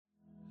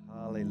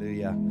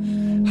Hallelujah.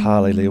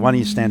 Hallelujah. Why don't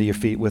you stand to your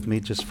feet with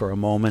me just for a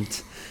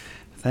moment?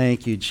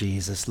 Thank you,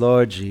 Jesus.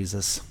 Lord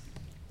Jesus.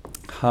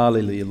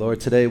 Hallelujah. Lord,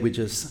 today we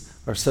just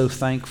are so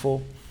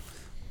thankful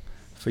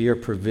for your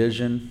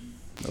provision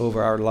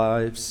over our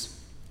lives,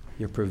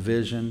 your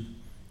provision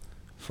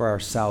for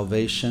our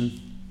salvation.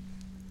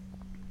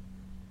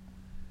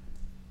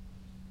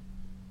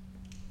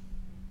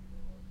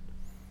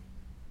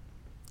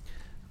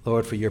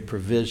 Lord, for your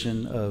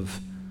provision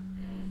of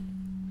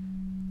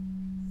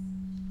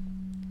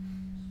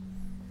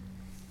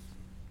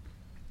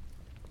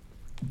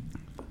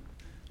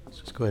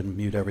go ahead and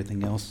mute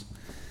everything else.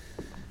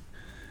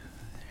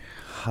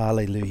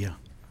 Hallelujah.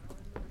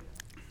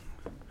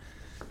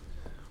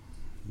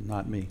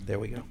 Not me. There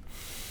we go.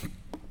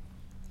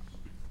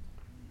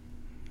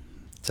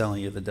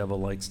 Telling you the devil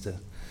likes to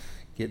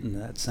get into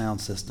that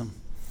sound system.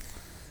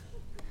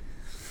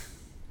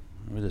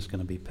 We're just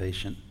going to be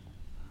patient.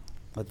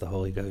 Let the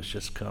Holy Ghost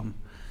just come.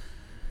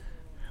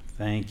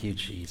 Thank you,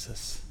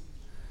 Jesus.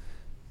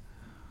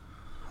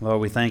 Lord,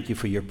 we thank you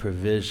for your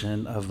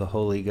provision of the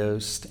Holy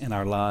Ghost in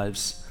our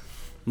lives.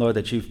 Lord,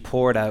 that you've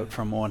poured out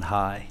from on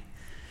high.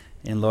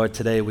 And Lord,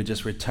 today we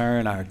just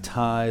return our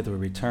tithe, we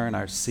return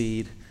our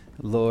seed,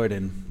 Lord,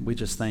 and we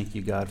just thank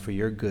you, God, for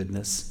your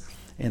goodness.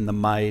 In the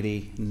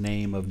mighty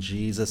name of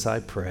Jesus,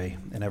 I pray.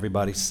 And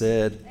everybody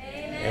said,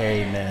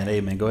 Amen. Amen.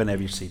 Amen. Go ahead and have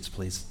your seats,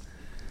 please.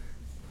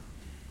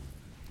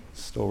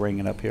 Still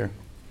ringing up here.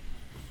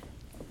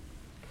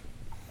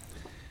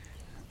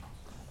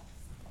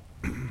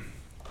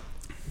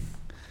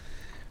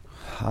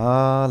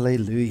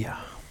 Hallelujah.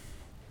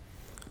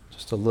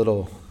 Just a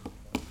little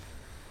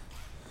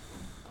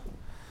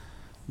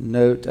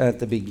note at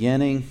the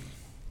beginning.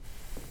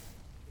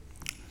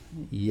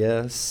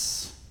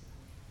 Yes,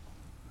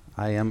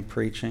 I am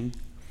preaching.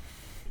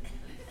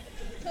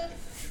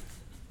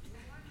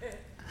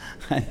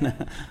 I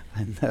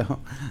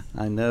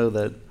know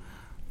that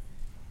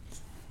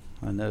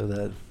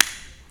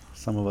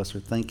some of us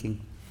are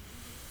thinking.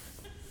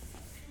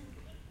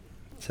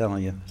 I'm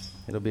telling you,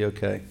 it'll be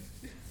okay.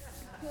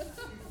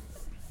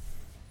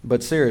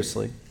 But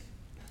seriously,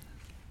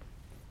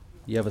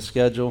 you have a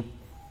schedule.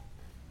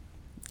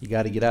 You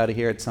got to get out of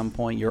here at some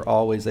point. You're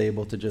always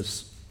able to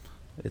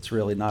it's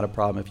really not a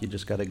problem if you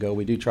just got to go.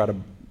 We do try to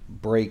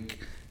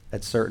break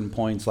at certain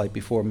points, like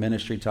before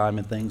ministry time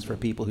and things, for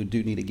people who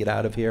do need to get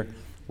out of here.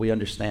 We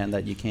understand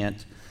that you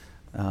can't,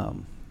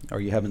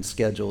 or you haven't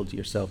scheduled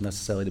yourself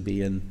necessarily to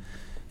be in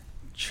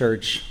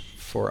church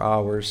for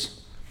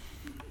hours.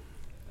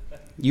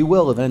 You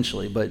will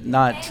eventually, but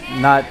not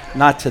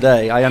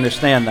today. I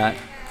understand that.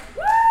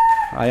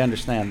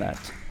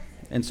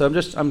 And so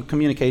I'm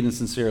communicating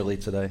sincerely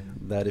today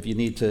that if you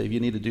need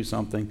to do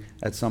something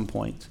at some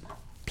point,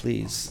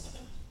 please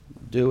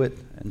do it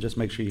and just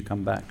make sure you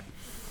come back.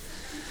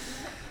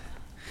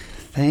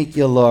 Thank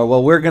you, Lord.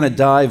 Well, we're going to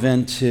dive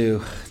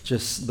into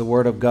just the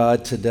Word of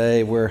God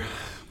today. We're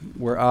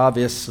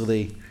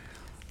obviously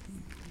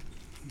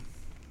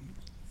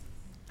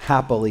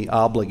happily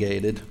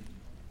obligated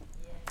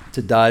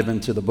to dive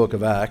into the book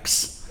of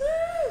Acts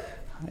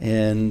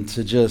and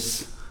to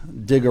just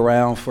dig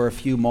around for a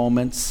few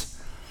moments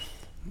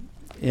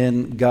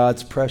in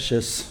God's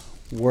precious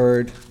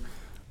Word.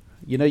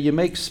 You know, you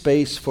make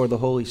space for the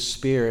Holy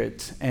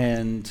Spirit,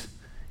 and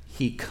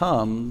He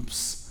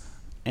comes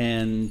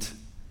and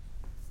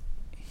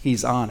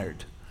He's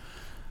honored.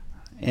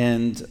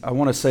 And I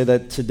want to say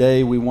that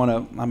today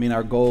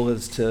our goal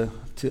is to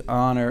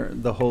honor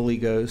the Holy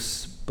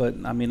Ghost,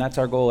 but that's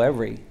our goal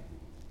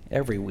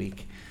every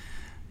week,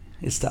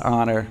 is to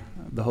honor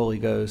the Holy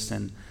Ghost.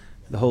 And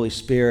the Holy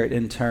Spirit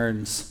in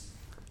turns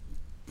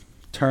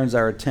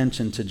our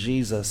attention to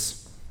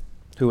Jesus,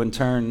 who in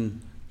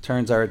turn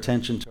turns our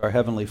attention to our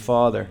Heavenly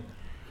Father.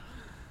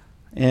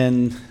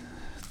 And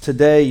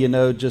today,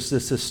 just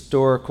this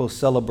historical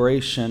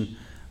celebration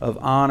of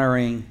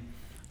honoring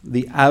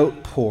the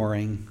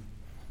outpouring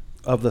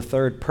of the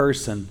third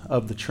person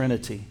of the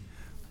Trinity.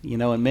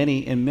 In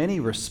many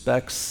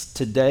respects,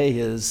 today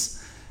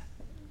is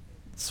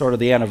sort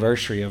of the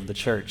anniversary of the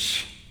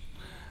church.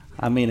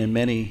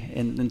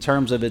 In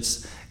terms of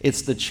it's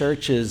the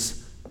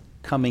church's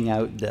coming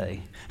out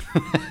day.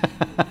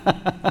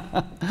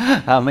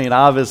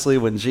 Obviously,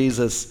 when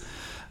Jesus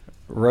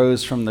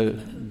rose from the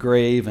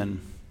grave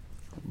and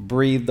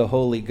breathed the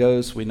Holy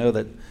Ghost, we know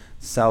that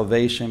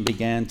salvation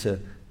began to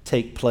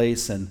take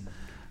place, and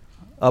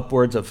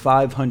upwards of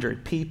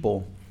 500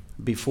 people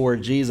before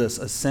Jesus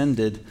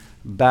ascended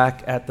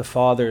back at the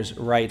Father's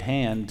right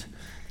hand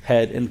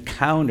had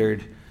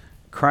encountered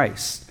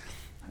Christ.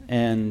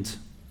 And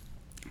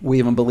we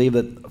even believe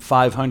that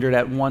 500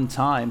 at one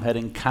time had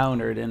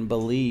encountered and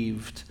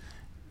believed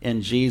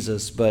in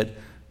Jesus. But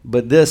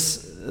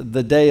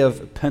the day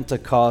of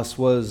Pentecost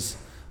was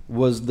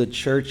the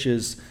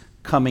church's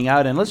coming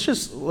out. And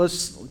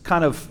let's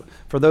kind of,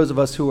 for those of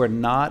us who are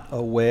not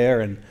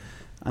aware,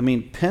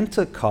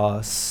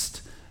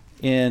 Pentecost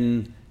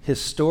in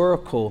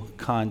historical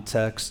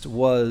context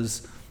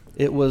was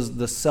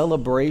the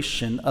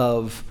celebration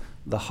of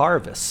the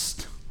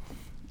harvest.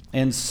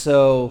 And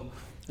so,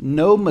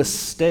 no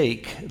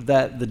mistake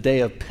that the day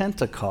of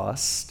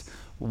Pentecost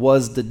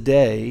was the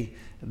day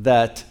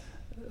that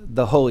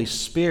the Holy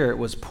Spirit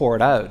was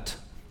poured out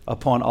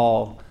upon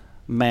all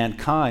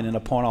mankind and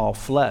upon all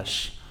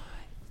flesh.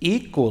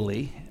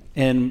 Equally,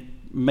 and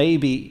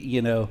maybe,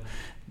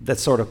 that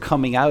sort of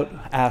coming out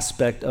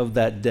aspect of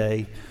that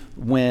day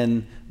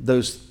when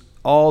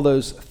all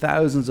those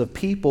thousands of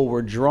people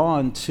were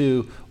drawn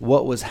to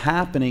what was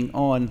happening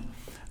on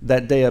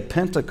that day of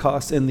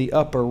Pentecost in the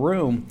upper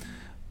room,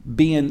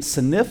 being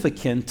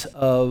significant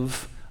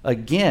of,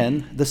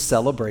 again, the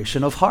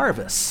celebration of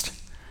harvest.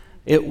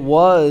 It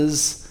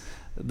was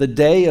the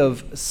day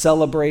of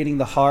celebrating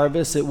the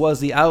harvest. It was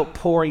the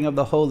outpouring of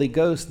the Holy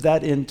Ghost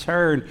that in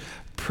turn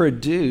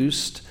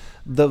produced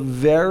the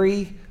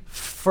very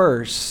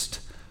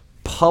first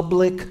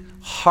public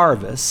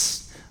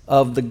harvest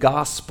of the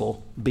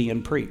gospel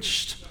being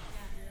preached.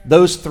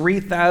 Those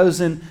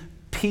 3,000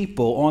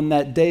 people on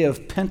that day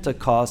of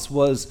Pentecost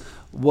was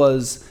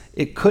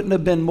it couldn't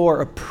have been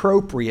more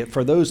appropriate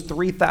for those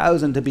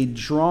 3,000 to be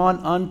drawn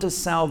unto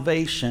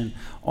salvation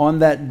on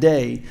that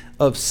day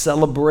of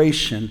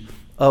celebration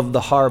of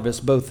the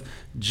harvest. Both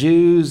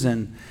Jews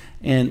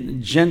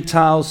and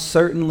Gentiles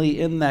certainly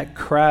in that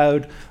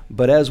crowd,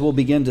 but as we'll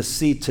begin to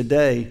see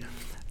today,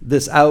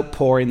 this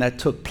outpouring that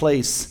took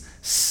place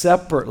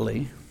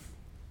separately,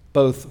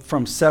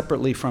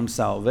 separately from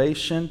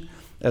salvation,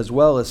 as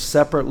well as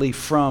separately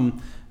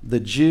from the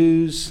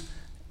Jews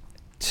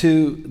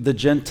to the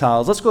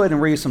Gentiles. Let's go ahead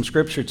and read some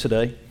scripture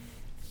today.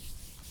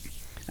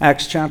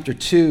 Acts chapter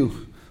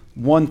 2,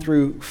 1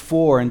 through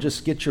 4, and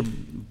just get your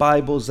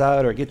Bibles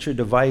out or get your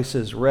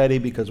devices ready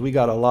because we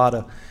got a lot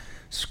of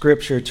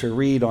scripture to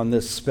read on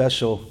this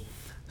special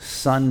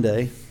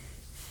Sunday.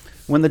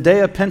 When the day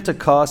of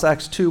Pentecost,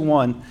 Acts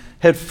 2:1,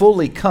 had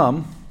fully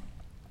come,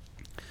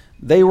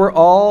 they were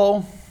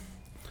all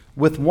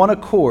with one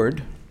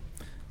accord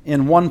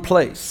in one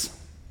place.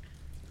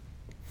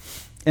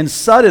 And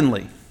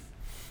suddenly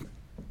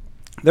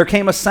there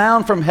came a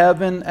sound from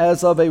heaven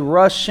as of a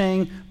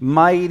rushing,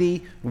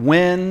 mighty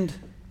wind,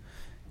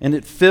 and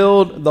it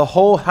filled the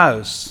whole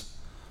house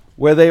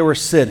where they were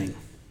sitting.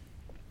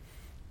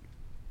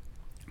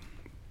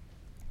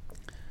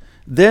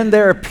 Then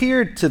there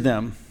appeared to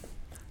them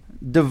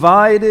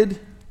divided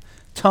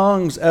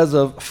tongues as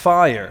of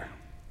fire,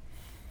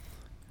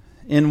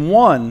 and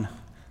one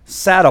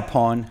sat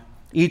upon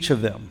each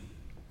of them.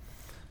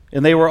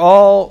 And they were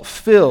all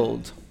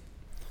filled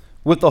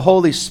with the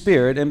Holy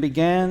Spirit and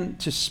began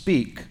to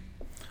speak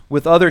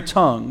with other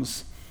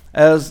tongues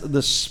as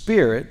the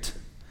Spirit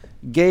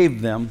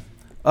gave them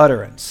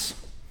utterance.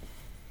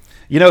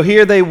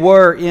 Here they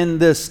were in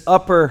this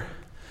upper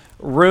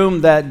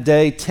room that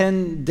day,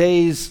 10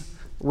 days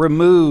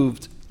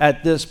removed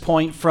at this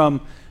point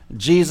from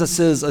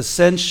Jesus'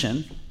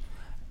 ascension,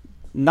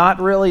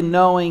 not really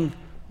knowing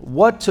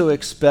what to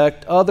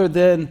expect other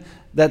than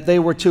that they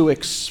were to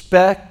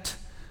expect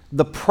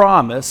the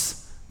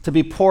promise to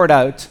be poured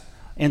out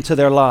into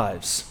their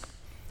lives.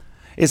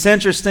 It's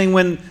interesting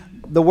when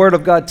the Word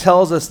of God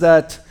tells us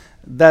that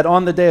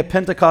on the day of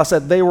Pentecost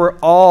that they were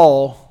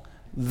all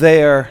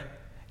there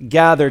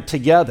gathered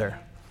together.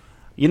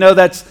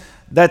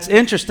 That's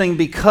interesting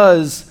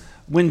because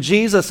when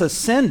Jesus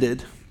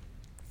ascended,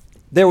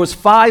 there was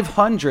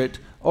 500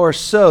 or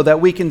so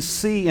that we can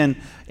see in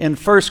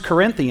 1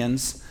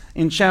 Corinthians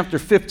in chapter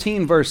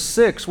 15, verse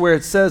 6, where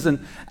it says,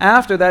 and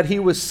after that he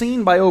was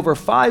seen by over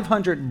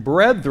 500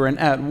 brethren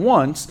at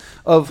once,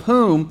 of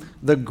whom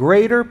the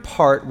greater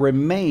part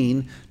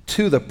remain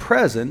to the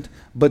present,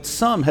 but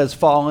some has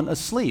fallen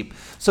asleep.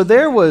 So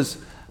there was,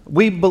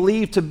 we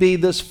believe to be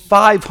this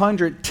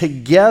 500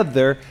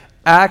 together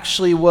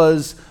actually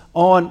was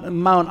on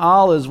Mount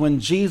Olives when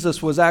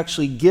Jesus was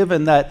actually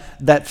given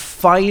that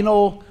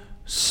final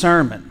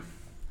sermon,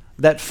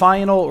 that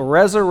final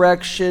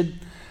resurrected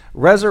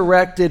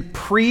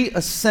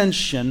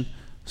pre-ascension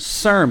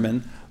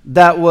sermon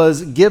that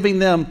was giving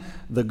them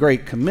the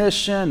Great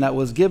Commission, that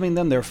was giving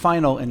them their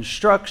final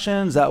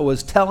instructions, that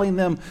was telling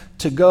them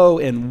to go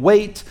and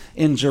wait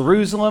in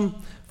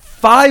Jerusalem.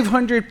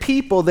 500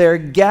 people there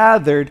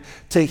gathered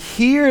to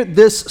hear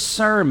this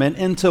sermon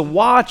and to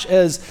watch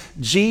as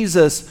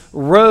Jesus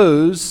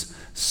rose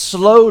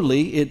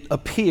slowly, it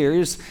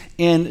appears,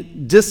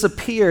 and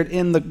disappeared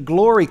in the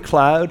glory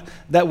cloud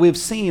that we've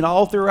seen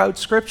all throughout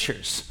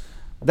Scriptures.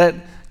 That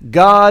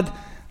God,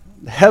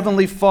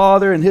 Heavenly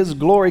Father, and His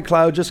glory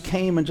cloud just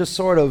came and just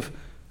sort of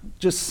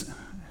just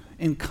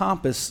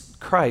encompassed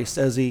Christ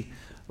as He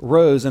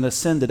rose and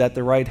ascended at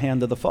the right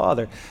hand of the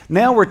Father.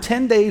 Now we're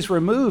 10 days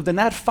removed, and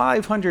that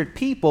 500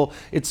 people,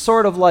 it's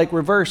sort of like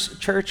reverse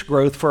church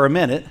growth for a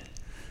minute,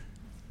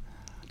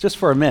 just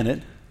for a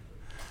minute,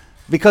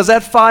 because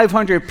that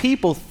 500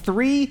 people,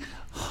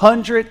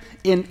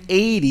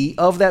 380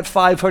 of that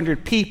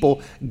 500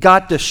 people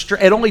got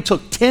distracted. It only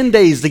took 10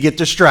 days to get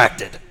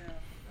distracted.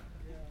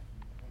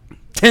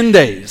 10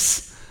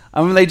 days.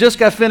 They just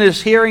got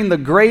finished hearing the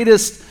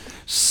greatest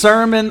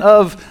sermon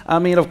of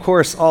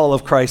course, all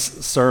of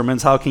Christ's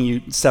sermons. How can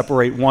you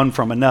separate one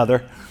from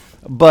another?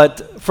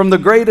 but from the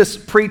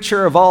greatest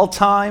preacher of all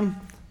time,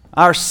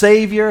 our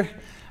Savior,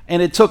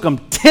 and it took them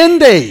 10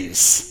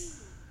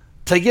 days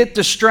to get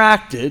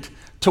distracted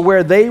to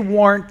where they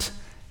weren't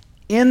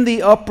in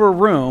the upper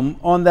room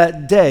on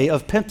that day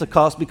of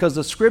Pentecost, because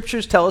the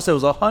scriptures tell us it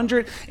was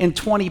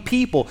 120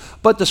 people,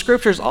 but the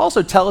scriptures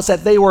also tell us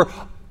that they were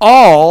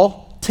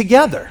all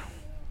together.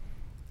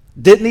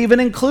 Didn't even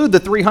include the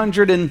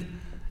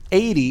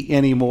 380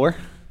 anymore,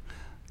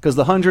 because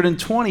the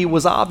 120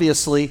 was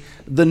obviously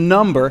the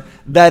number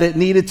that it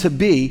needed to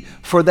be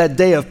for that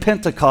day of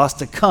Pentecost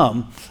to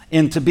come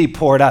and to be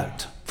poured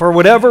out. For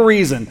whatever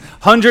reason,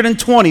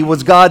 120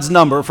 was God's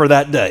number for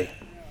that day.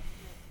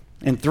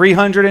 And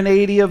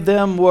 380 of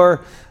them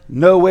were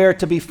nowhere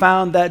to be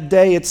found that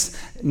day. It's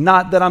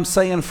not that I'm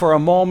saying for a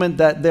moment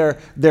that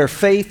their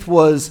faith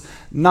was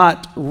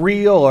not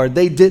real or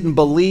they didn't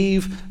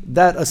believe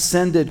that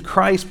ascended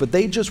Christ, but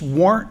they just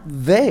weren't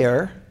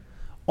there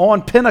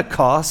on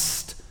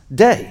Pentecost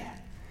day.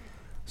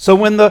 So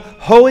when the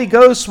Holy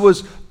Ghost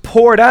was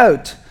poured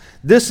out,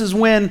 this is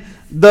when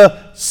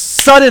the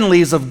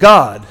suddenlies of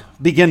God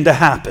begin to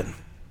happen.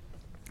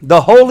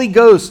 The Holy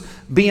Ghost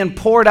being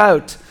poured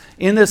out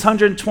in this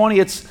 120,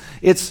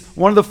 it's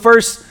one of the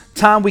first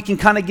time we can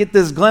kind of get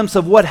this glimpse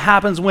of what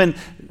happens when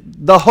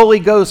the Holy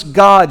Ghost,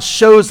 God,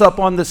 shows up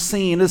on the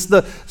scene. It's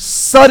the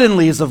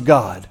suddenlies of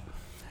God.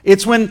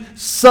 It's when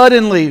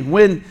suddenly,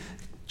 when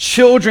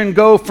children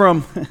go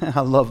from,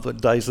 I love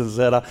what Dyson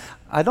said.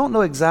 I don't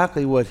know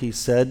exactly what he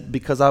said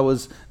because I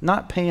was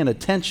not paying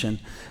attention,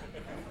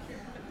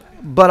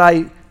 but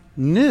I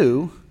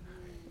knew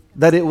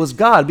that it was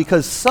God,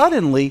 because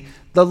suddenly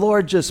the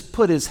Lord just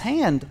put his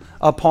hand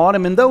upon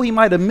him, and though he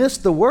might have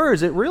missed the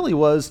words, it really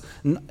was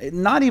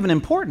not even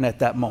important at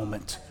that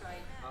moment,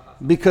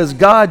 because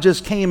God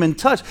just came and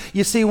touched.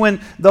 You see,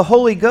 when the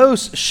Holy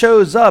Ghost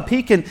shows up,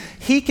 he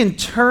can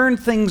turn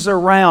things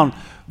around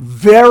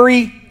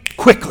very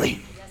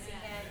quickly.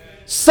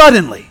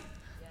 Suddenly,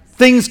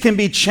 things can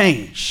be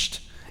changed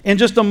in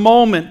just a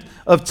moment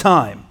of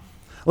time.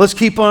 Let's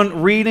keep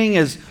on reading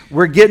as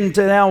we're getting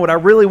to now. What I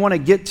really want to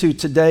get to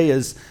today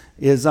is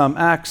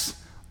Acts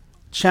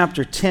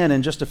chapter 10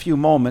 in just a few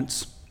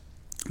moments.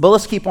 But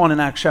let's keep on in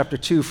Acts chapter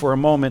 2 for a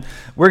moment.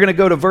 We're going to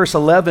go to verse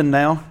 11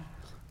 now.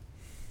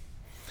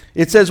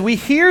 It says, "We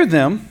hear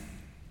them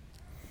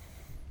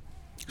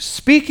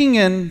speaking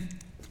in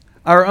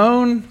our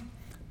own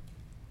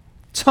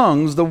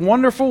tongues the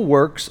wonderful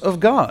works of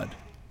God.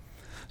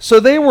 So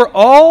they were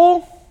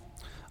all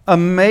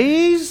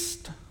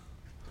amazed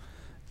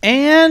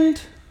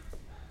and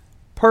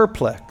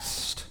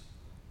perplexed."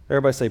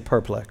 Everybody say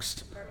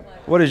perplexed.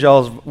 What is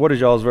y'all's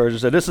version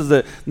say? This is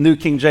the New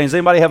King James.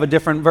 Anybody have a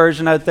different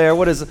version out there?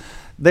 What is it?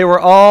 They were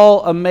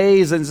all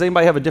amazed. And does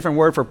anybody have a different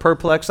word for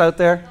perplexed out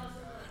there?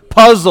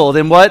 Puzzled.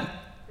 And what?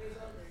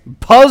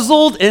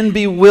 Puzzled and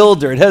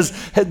bewildered.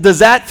 Does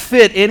that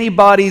fit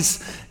anybody's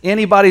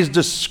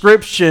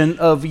description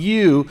of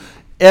you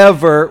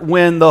ever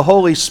when the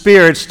Holy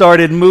Spirit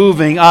started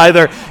moving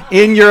either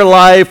in your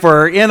life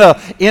or in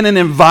an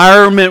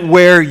environment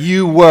where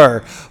you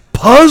were?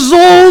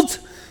 Puzzled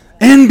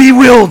and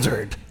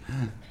bewildered.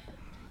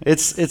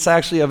 It's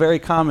actually a very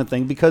common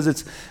thing, because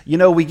it's,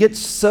 we get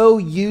so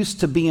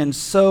used to being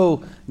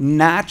so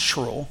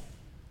natural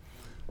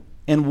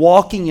and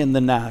walking in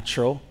the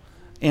natural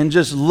and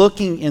just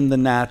looking in the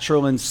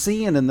natural and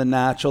seeing in the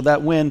natural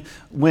that when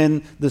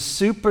the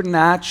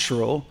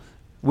supernatural,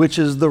 which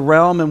is the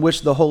realm in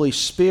which the Holy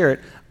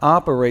Spirit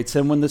operates,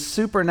 and when the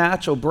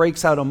supernatural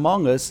breaks out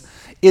among us,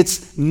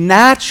 it's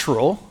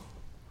natural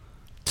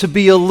to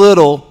be a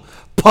little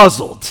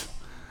puzzled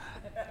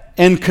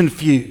and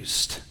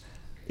confused.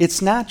 It's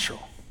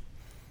natural.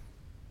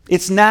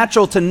 It's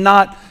natural to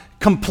not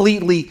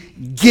completely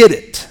get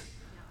it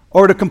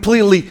or to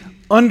completely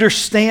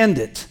understand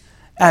it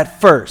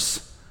at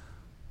first.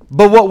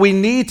 But what we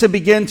need to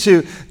begin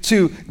to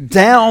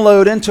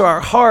download into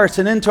our hearts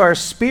and into our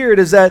spirit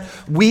is that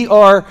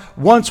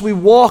once we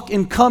walk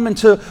and come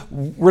into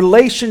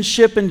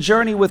relationship and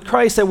journey with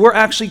Christ, that we're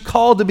actually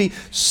called to be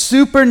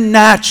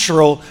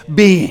supernatural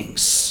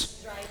beings.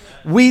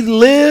 We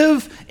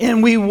live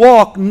and we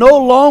walk no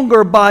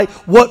longer by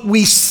what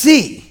we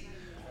see,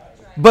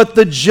 but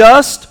the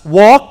just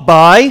walk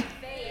by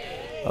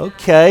faith.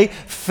 Okay,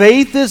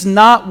 faith is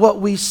not what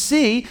we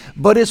see,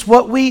 but it's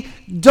what we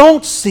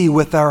don't see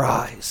with our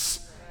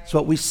eyes. It's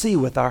what we see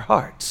with our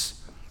hearts.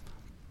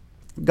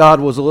 God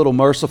was a little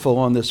merciful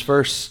on this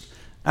first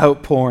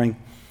outpouring,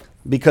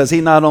 because he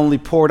not only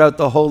poured out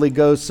the Holy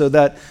Ghost so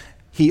that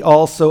he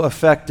also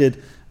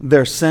affected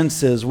their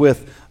senses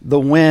with the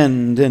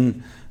wind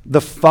and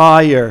the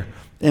fire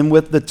and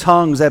with the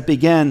tongues that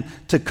began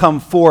to come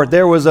forth.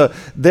 There was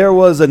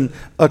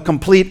a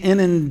complete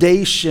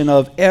inundation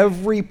of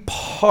every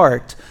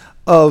part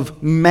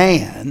of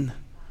man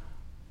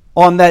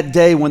on that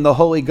day when the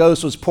Holy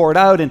Ghost was poured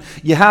out. And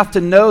you have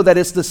to know that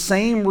it's the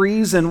same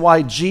reason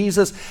why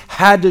Jesus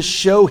had to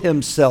show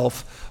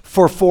himself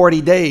for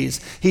 40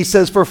 days. He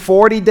says for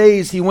 40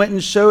 days he went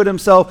and showed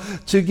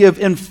himself to give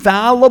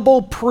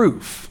infallible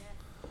proof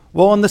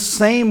Well, in the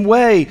same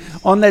way,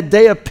 on that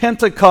day of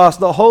Pentecost,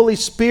 the Holy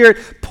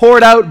Spirit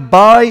poured out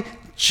by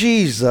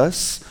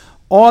Jesus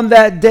on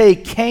that day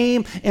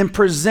came and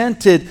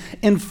presented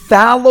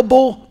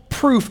infallible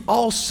proof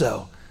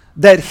also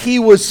that he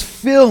was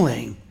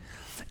filling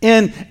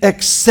and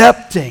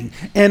accepting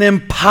and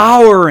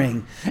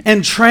empowering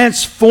and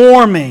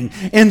transforming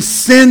and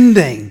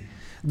sending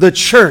the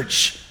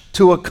church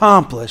to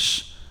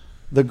accomplish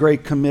the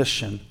great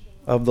commission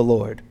of the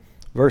Lord.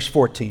 Verse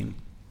 14.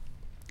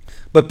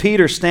 But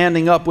Peter,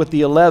 standing up with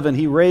the 11,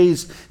 he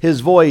raised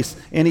his voice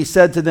and he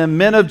said to them,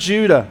 Men of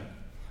Judea,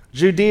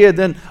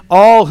 then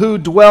all who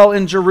dwell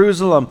in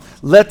Jerusalem,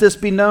 let this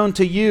be known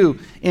to you,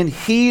 and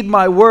heed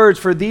my words,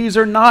 for these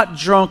are not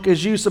drunk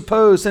as you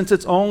suppose, since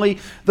it's only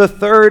the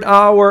third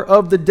hour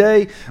of the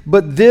day.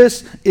 But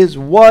this is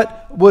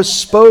what was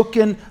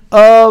spoken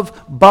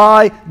of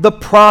by the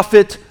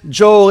prophet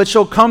Joel. It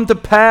shall come to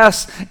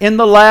pass in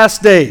the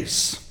last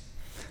days,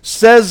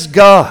 says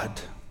God,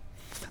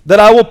 that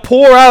I will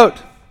pour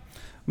out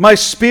my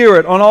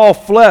Spirit on all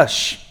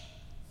flesh.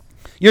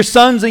 Your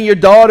sons and your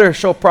daughters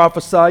shall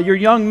prophesy. Your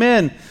young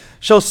men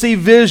shall see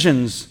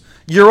visions.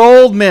 Your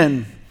old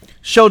men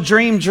shall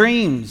dream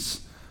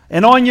dreams.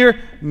 And on your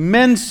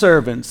men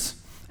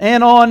servants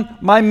and on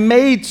my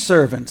maid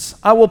servants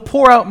I will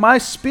pour out my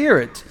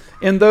Spirit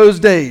in those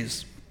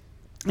days.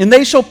 And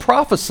they shall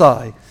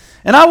prophesy.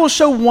 And I will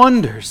show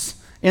wonders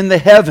in the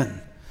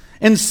heaven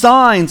and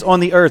signs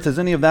on the earth. Has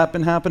any of that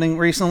been happening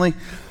recently?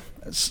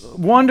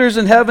 Wonders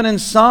in heaven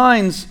and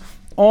signs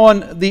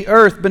on the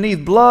earth,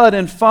 beneath blood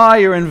and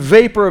fire and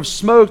vapor of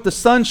smoke. The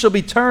sun shall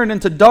be turned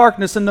into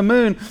darkness and the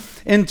moon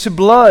into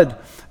blood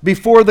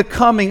before the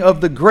coming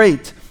of the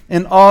great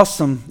and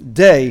awesome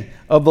day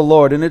of the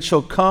Lord. And it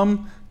shall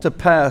come to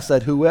pass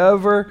that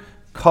whoever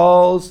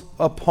calls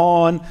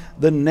upon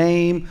the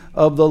name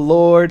of the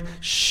Lord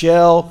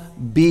shall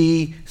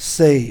be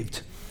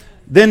saved.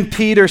 Then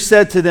Peter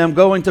said to them,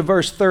 going to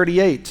verse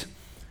 38,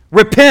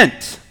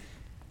 Repent,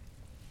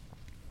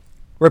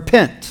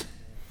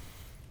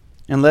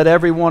 and let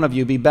every one of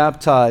you be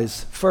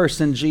baptized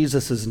first in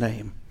Jesus'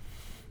 name.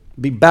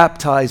 Be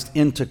baptized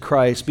into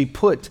Christ. Be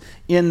put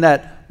in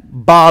that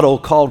bottle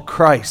called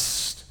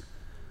Christ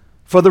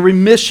for the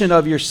remission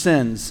of your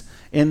sins.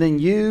 And then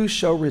you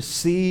shall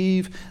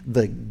receive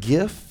the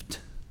gift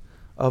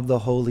of the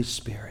Holy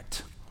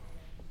Spirit.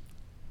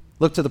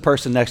 Look to the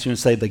person next to you and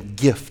say, the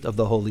gift of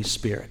the Holy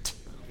Spirit.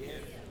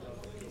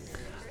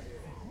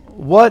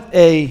 What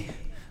a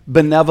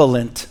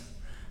benevolent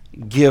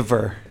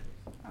giver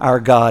our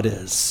God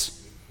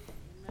is.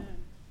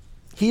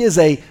 He is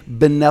a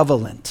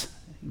benevolent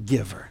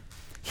giver.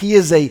 He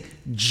is a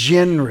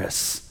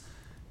generous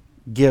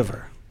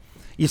giver.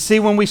 You see,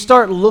 when we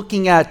start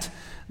looking at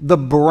the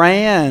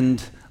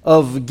brand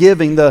of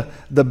giving, the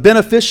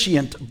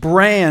beneficent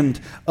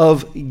brand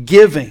of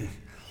giving,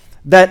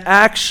 that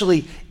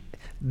actually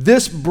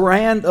this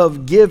brand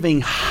of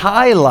giving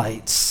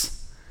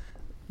highlights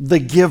the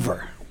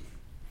giver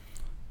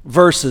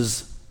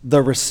versus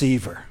the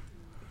receiver.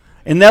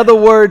 In other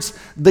words,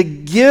 the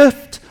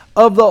gift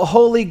of the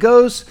Holy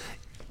Ghost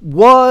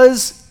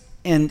was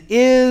and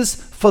is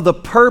for the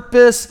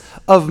purpose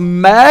of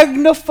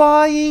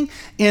magnifying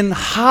and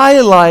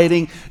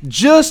highlighting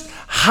just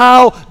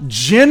how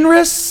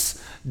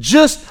generous,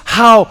 just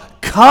how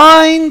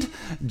kind,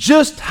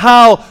 just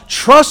how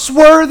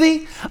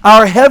trustworthy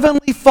our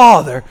Heavenly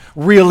Father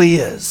really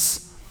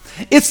is.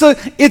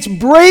 It's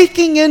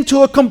breaking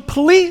into a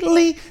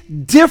completely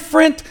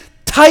different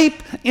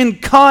type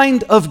and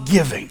kind of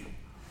giving.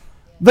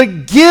 The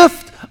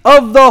gift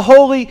of the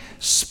Holy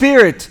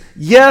Spirit.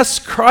 Yes,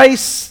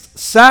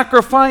 Christ's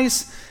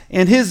sacrifice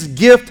and his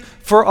gift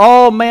for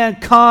all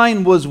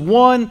mankind was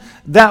one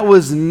that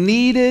was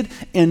needed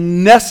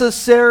and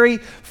necessary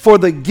for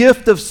the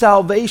gift of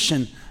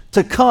salvation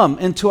to come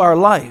into our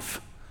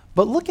life.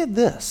 But look at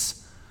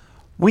this.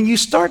 When you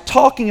start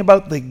talking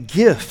about the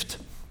gift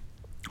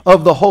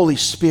of the Holy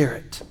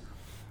Spirit,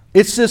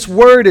 it's this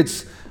word,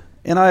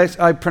 and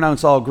I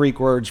pronounce all Greek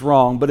words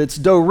wrong, but it's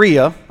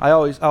dorea.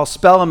 I'll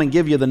spell them and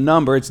give you the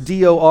number. It's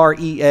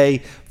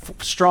D-O-R-E-A,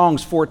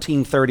 Strong's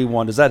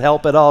 1431. Does that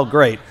help at all?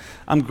 Great.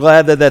 I'm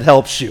glad that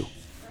helps you.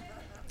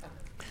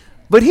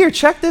 But here,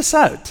 check this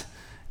out.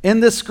 In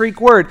this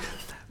Greek word,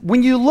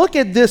 when you look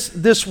at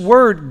this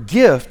word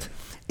gift,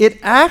 it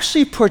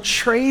actually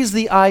portrays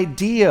the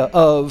idea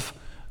of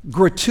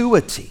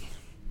gratuity.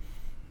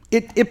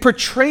 It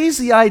portrays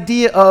the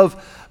idea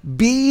of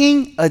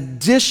being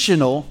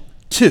additional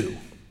to.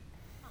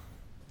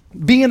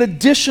 Being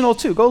additional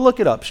to. Go look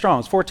it up.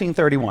 Strong's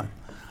 1431.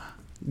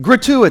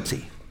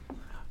 Gratuity.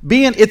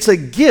 It's a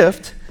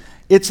gift.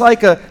 It's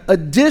like a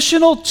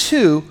additional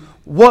to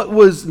what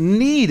was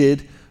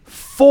needed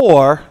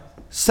for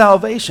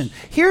salvation.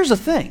 Here's the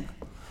thing.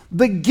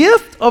 The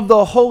gift of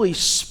the Holy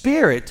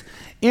Spirit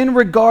in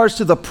regards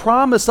to the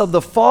promise of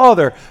the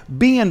Father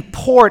being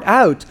poured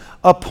out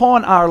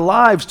upon our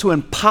lives to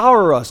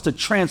empower us, to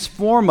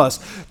transform us,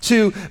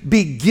 to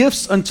be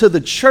gifts unto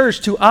the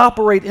church, to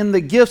operate in the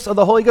gifts of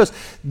the Holy Ghost.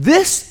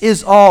 This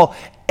is all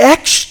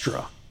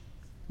extra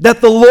that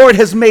the Lord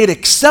has made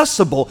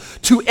accessible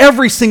to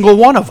every single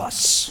one of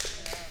us.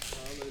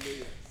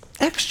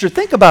 Extra,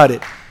 think about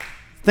it.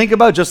 Think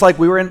about, just like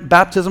we were in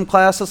baptism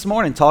class this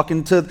morning,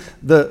 talking to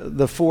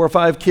the 4 or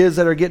 5 kids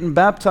that are getting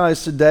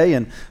baptized today.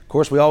 And of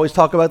course, we always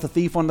talk about the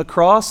thief on the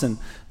cross. And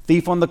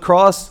thief on the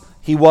cross,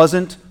 he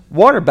wasn't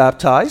water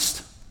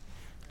baptized.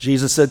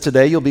 Jesus said,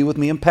 today you'll be with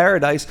me in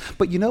paradise.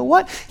 But you know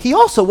what? He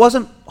also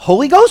wasn't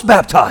Holy Ghost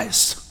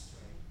baptized.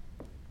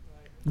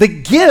 The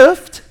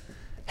gift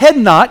had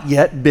not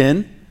yet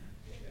been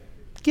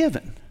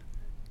given.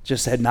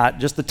 Just had not,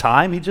 just the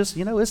time,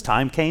 his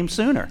time came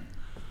sooner.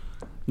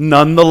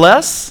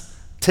 Nonetheless,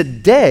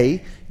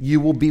 today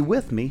you will be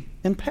with me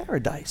in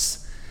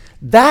paradise.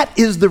 That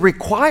is the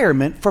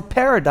requirement for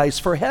paradise,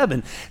 for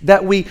heaven,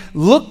 that we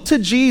look to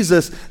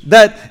Jesus,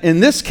 that in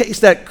this case,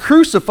 that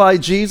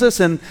crucified Jesus,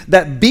 and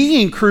that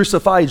being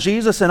crucified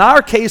Jesus, in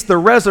our case, the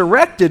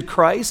resurrected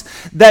Christ,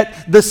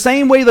 that the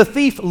same way the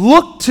thief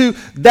looked to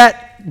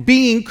that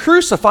being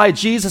crucified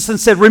Jesus and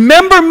said,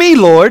 remember me,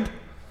 Lord.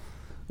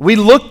 We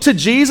look to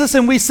Jesus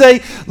and we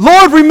say,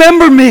 Lord,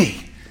 remember me.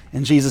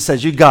 And Jesus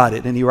says, you got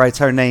it. And he writes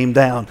her name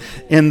down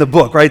in the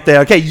book right there.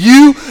 Okay,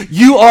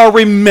 you are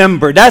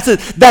remembered.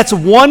 That's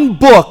one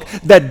book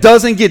that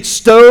doesn't get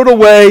stowed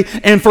away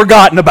and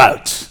forgotten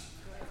about.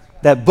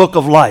 That book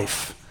of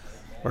life,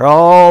 where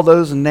all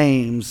those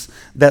names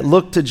that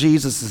look to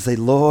Jesus and say,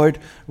 Lord,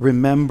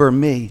 remember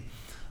me.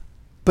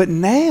 But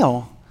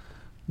now,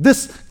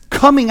 this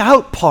coming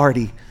out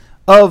party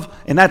of,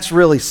 and that's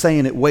really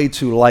saying it way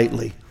too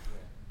lightly,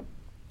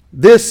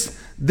 this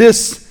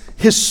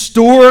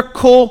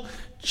historical,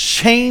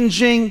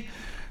 changing,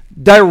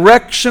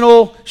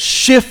 directional,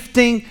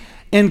 shifting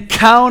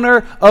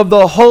encounter of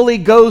the Holy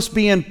Ghost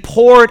being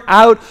poured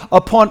out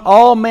upon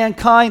all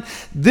mankind.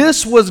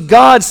 This was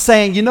God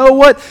saying, you know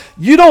what?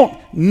 You don't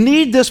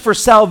need this for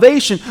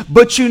salvation,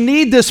 but you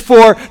need this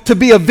to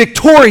be a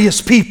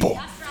victorious people.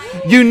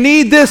 You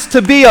need this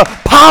to be a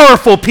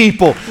powerful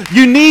people.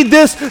 You need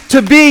this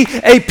to be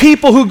a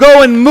people who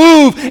go and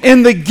move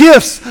in the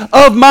gifts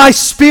of my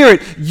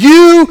Spirit.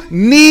 You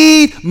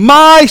need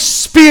my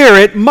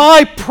Spirit,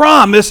 my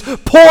promise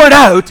poured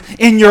out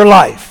in your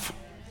life.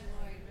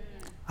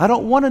 I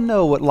don't want to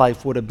know what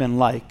life would have been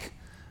like.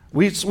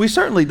 We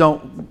certainly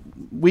don't.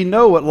 We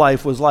know what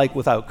life was like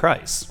without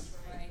Christ.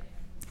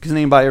 Can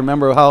anybody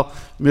remember how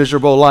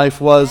miserable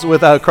life was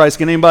without Christ?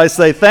 Can anybody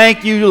say,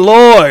 thank you,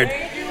 Lord?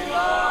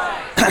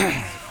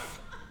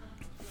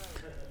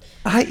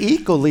 I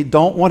equally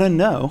don't want to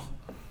know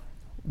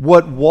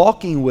what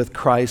walking with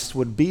Christ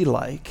would be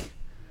like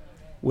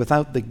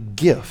without the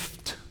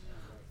gift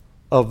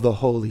of the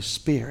Holy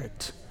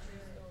Spirit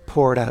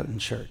poured out in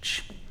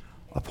church,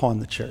 upon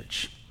the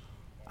church.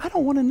 I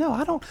don't want to know.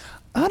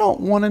 I don't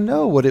want to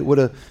know what it would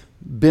have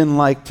been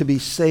like to be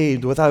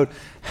saved without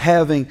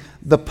having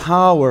the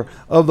power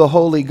of the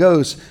Holy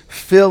Ghost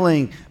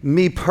filling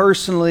me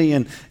personally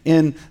and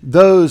in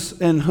those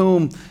in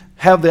whom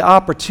have the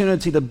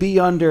opportunity to be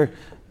under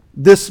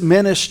this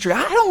ministry.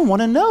 I don't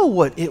want to know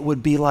what it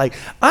would be like.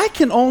 I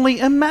can only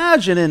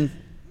imagine,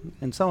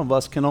 and some of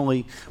us can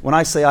only, when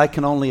I say I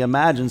can only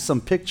imagine,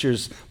 some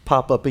pictures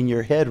pop up in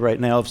your head right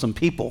now of some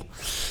people.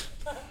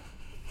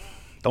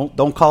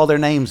 Don't call their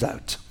names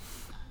out.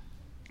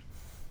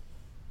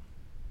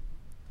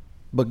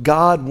 But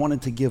God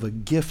wanted to give a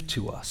gift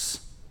to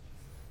us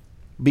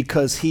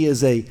because he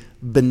is a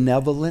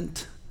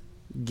benevolent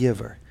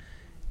giver.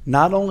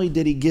 Not only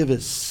did he give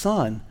his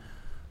son,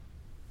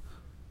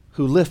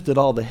 who lifted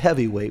all the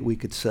heavy weight, we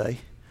could say,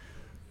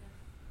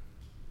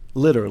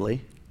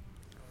 literally,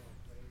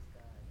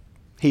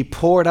 he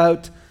poured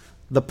out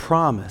the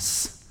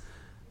promise,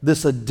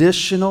 this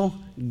additional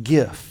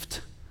gift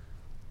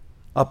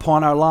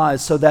upon our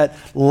lives, so that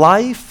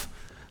life,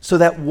 so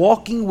that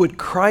walking with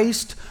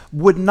Christ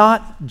would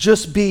not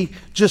just be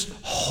just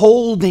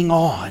holding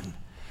on,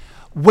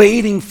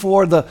 waiting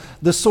for the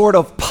sort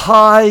of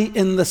pie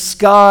in the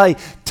sky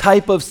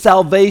type of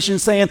salvation,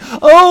 saying,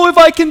 oh, if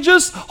I can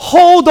just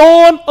hold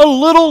on a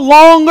little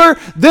longer,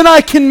 then I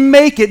can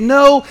make it.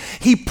 No,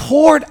 he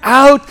poured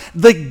out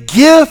the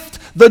gift,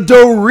 the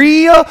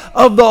dorea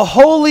of the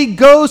Holy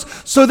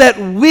Ghost, so that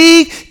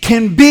we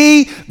can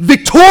be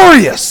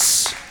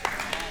victorious,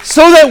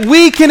 so that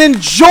we can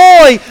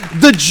enjoy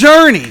the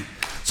journey,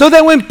 so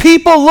that when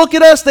people look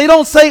at us, they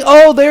don't say,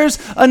 oh, there's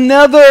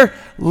another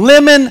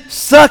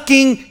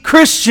lemon-sucking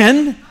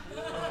Christian.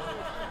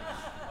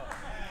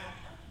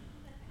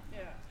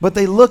 But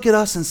they look at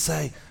us and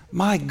say,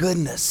 my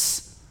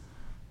goodness,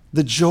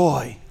 the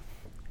joy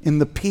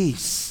and the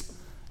peace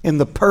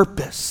and the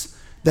purpose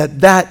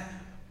that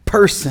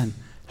person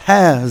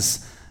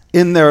has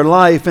in their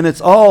life. And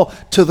it's all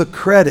to the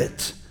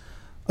credit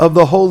of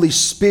the Holy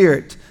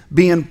Spirit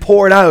being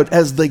poured out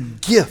as the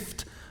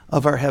gift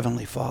of our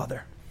Heavenly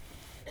Father.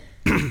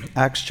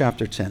 Acts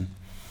chapter 10.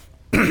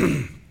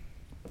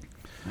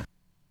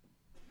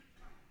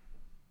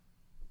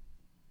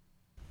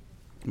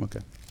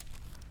 Okay.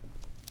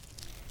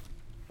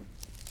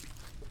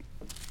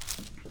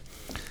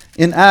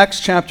 In Acts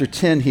chapter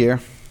 10 here,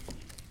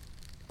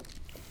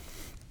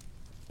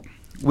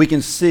 we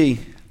can see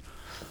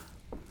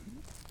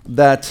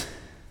that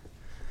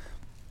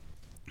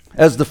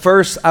as the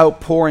first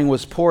outpouring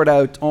was poured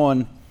out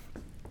on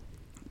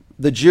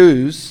the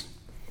Jews,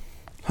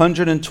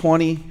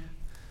 120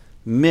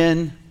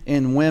 men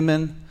and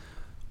women,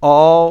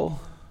 all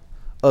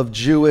of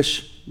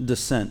Jewish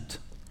descent.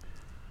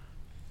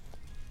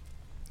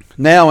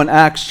 Now in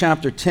Acts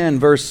chapter 10,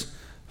 verse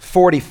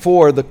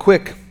 44, the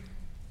quick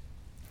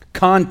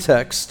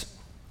context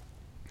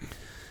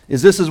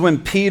is this is when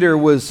Peter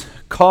was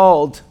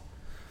called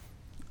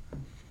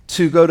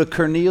to go to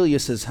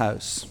Cornelius'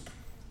 house.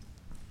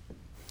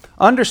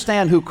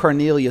 Understand who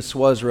Cornelius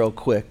was real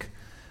quick.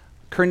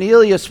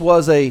 Cornelius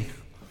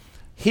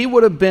he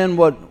would have been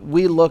what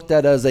we looked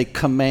at as a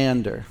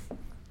commander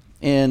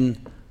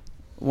in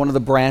one of the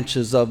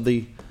branches of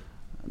the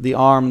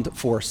armed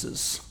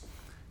forces.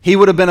 He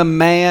would have been a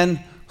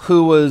man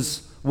who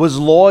was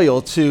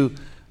loyal to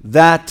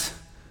that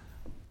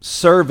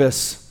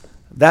service,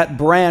 that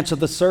branch of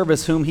the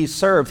service whom he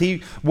served.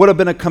 He would have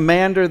been a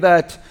commander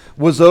that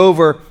was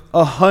over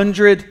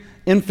 100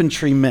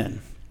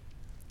 infantrymen.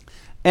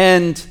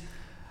 And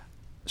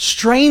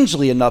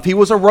strangely enough, he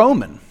was a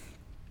Roman.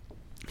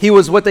 He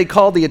was what they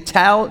call the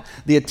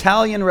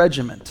Italian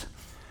regiment.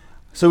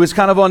 So he was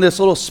kind of on this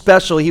little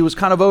special. He was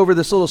kind of over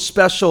this little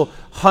special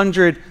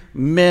 100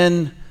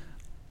 men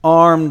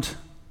armed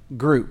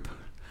group.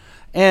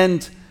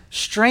 And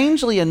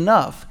strangely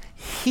enough,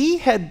 he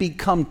had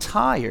become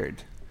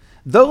tired.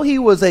 Though he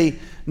was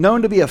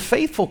known to be a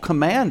faithful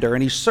commander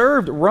and he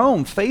served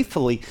Rome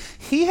faithfully,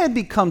 he had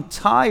become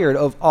tired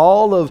of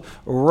all of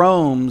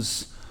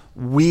Rome's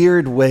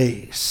weird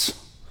ways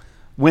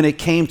when it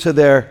came to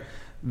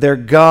their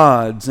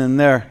gods and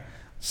their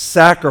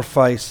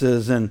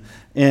sacrifices and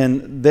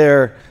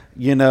their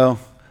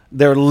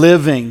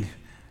living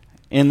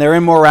and their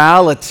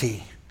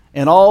immorality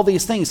and all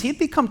these things. He'd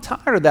become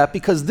tired of that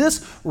because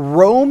this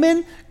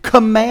Roman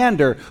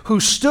commander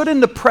who stood in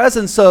the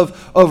presence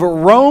of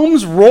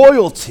Rome's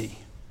royalty,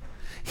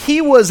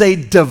 he was a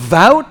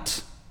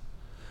devout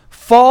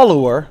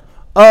follower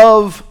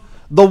of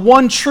the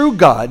one true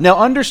God. Now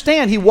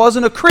understand, he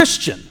wasn't a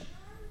Christian.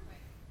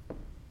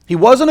 He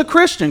wasn't a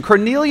Christian.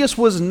 Cornelius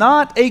was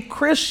not a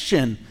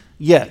Christian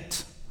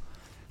yet.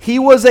 He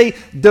was a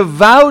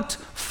devout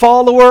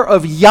follower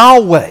of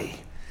Yahweh.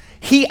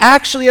 He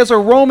actually, as a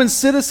Roman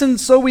citizen,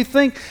 so we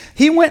think,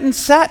 he went and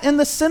sat in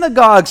the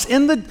synagogues,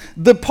 in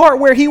the part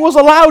where he was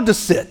allowed to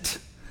sit.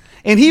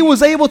 And he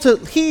was able to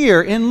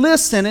hear and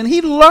listen, and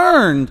he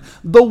learned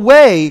the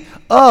way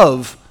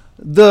of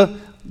the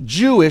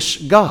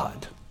Jewish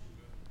God.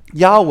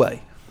 Yahweh.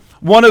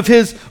 One of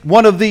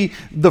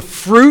the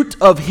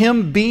fruit of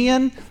him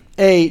being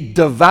a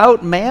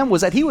devout man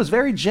was that he was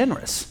very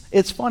generous.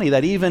 It's funny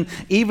that even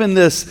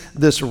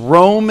this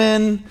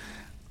Roman,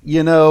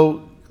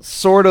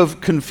 sort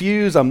of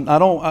confused. I'm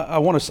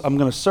going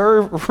to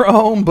serve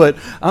Rome, but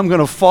I'm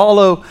going to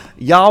follow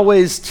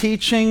Yahweh's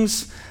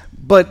teachings.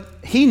 But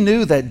he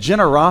knew that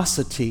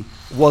generosity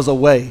was a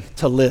way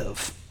to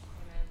live.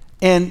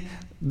 And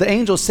the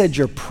angel said,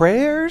 your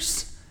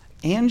prayers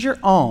and your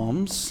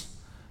alms,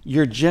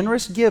 your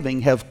generous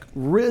giving have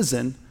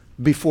risen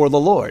before the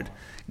Lord.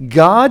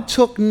 God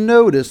took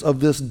notice of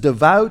this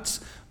devout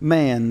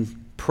man's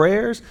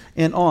prayers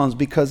and alms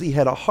because he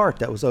had a heart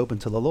that was open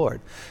to the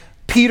Lord.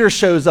 Peter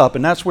shows up,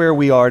 and that's where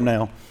we are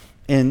now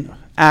in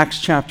Acts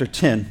chapter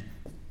 10,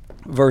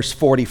 verse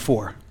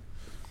 44.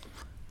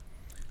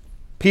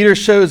 Peter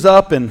shows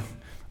up, and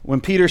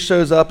when Peter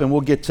shows up, and we'll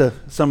get to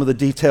some of the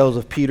details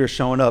of Peter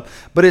showing up,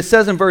 but it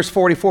says in verse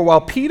 44, while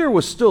Peter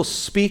was still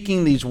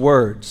speaking these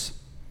words,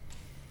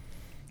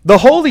 the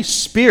Holy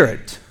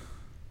Spirit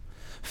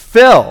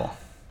fell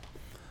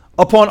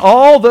upon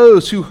all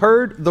those who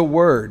heard the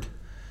word,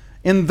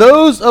 and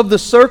those of the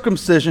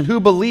circumcision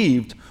who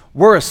believed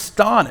were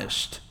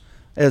astonished,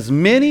 as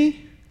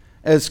many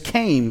as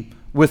came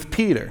with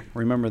Peter.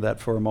 Remember that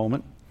for a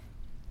moment.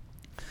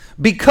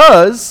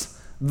 Because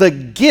the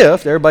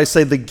gift, everybody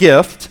say the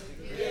gift,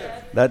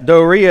 that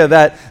doria,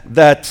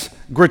 that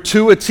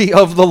gratuity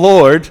of the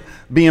Lord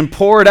being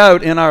poured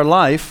out in our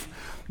life,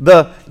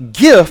 the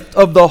gift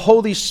of the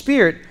Holy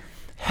Spirit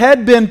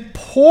had been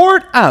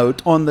poured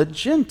out on the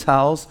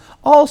Gentiles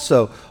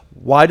also.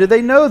 Why did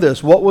they know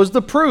this? What was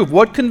the proof?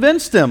 What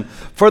convinced them?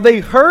 For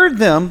they heard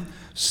them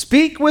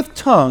speak with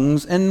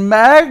tongues and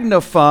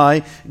magnify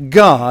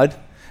God.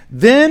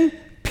 Then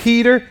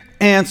Peter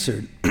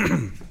answered,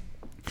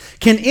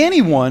 can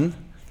anyone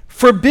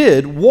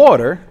forbid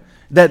water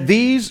that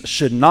these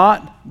should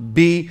not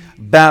be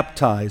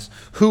baptized,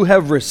 who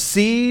have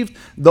received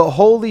the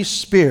Holy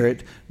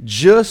Spirit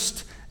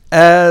just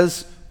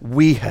as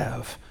we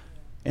have?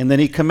 And then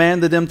he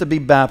commanded them to be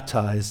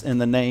baptized in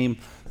the name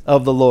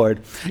of the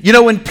Lord.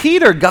 When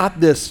Peter got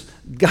this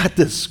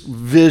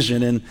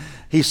vision, and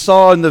he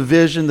saw in the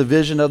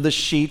vision of the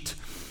sheet,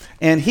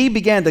 and he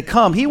began to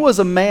come, he was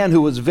a man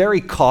who was very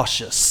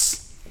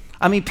cautious.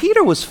 I mean,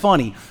 Peter was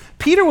funny.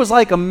 Peter was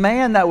like a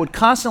man that would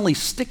constantly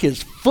stick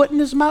his foot in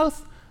his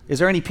mouth. Is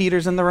there any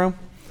Peters in the room?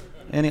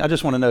 I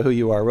just want to know who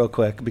you are real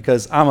quick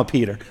because I'm a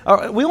Peter. All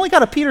right, we only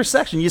got a Peter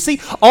section. You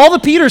see, all the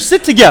Peters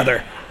sit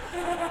together.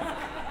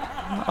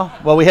 Oh,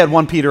 well, we had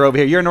one Peter over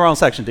here. You're in the wrong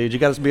section, dude. You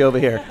got to be over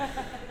here.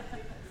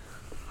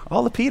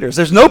 All the Peters.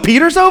 There's no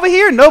Peters over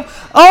here? Nope.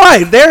 All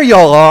right, there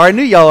y'all are. I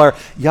knew y'all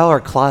are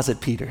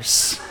closet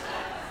Peters.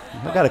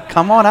 You got to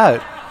come on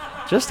out.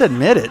 Just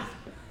admit it.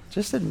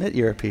 Just admit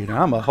you're a Peter.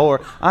 I'm a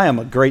whore. I am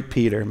a great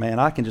Peter, man.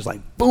 I can just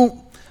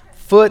boom,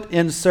 foot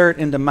insert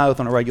into mouth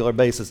on a regular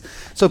basis.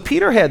 So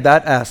Peter had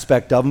that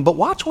aspect of him, but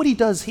watch what he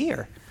does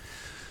here.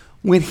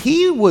 When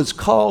he was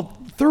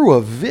called through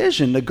a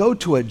vision to go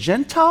to a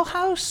Gentile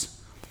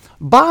house,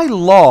 by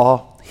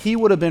law, he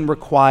would have been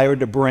required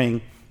to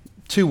bring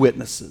 2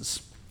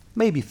 witnesses,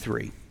 maybe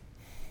 3,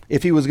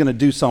 if he was going to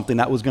do something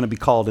that was going to be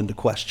called into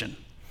question.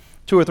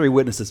 2 or 3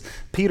 witnesses.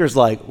 Peter's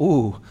like,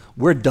 ooh,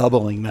 we're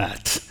doubling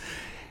that.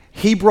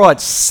 He brought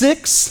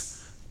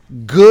 6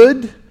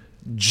 good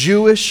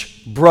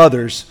Jewish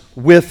brothers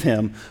with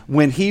him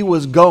when he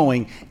was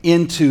going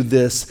into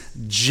this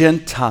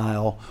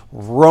Gentile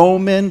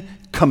Roman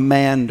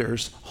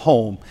commander's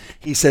home.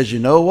 He says, you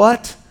know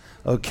what?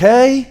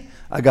 Okay,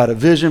 I got a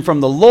vision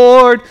from the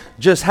Lord,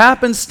 just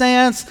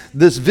happenstance.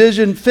 This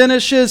vision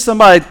finishes.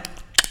 Somebody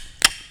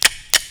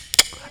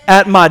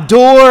at my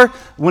door,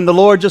 when the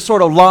Lord just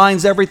sort of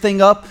lines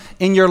everything up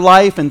in your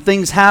life and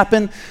things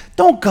happen,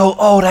 don't go,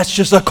 oh, that's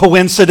just a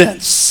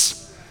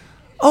coincidence.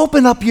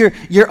 Open up your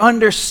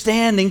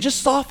understanding.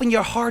 Just soften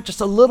your heart just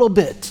a little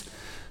bit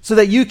so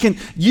that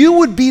you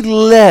would be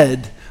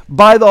led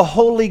by the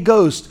Holy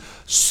Ghost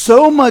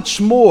so much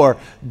more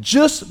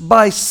just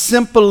by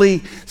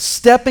simply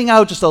stepping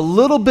out just a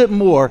little bit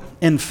more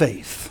in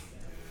faith.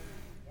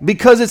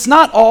 Because it's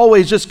not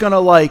always just going to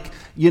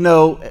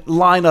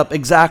line up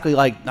exactly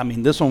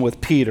this one with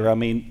Peter.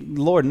 The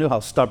Lord knew how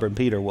stubborn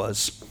Peter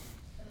was.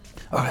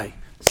 All right.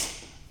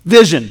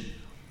 Vision.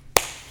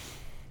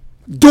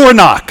 Door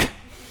knock.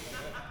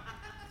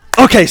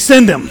 Okay,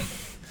 send him.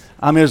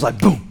 It's like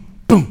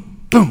boom,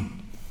 boom,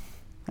 boom.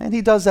 And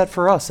he does that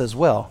for us as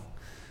well.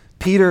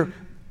 Peter,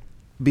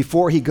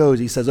 before he goes,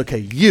 he says, okay,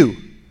 you.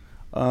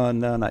 No,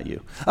 not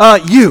you.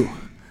 You.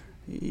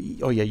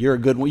 Oh, yeah, you're a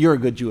good one. You're a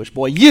good Jewish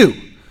boy. You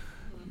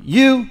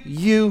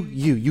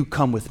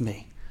come with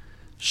me.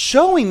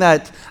 Showing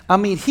that,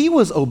 he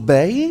was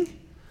obeying,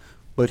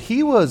 but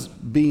he was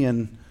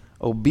being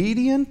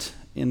obedient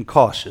and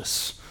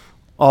cautious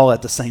all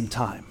at the same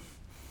time.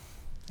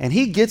 And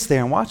he gets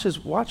there and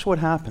watch what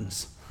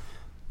happens.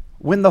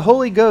 When the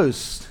Holy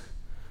Ghost,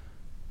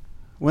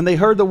 when they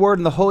heard the word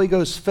and the Holy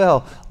Ghost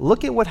fell,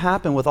 look at what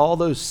happened with all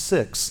those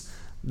 6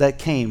 that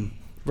came.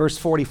 Verse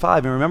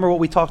 45, and remember what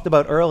we talked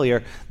about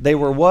earlier. They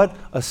were what?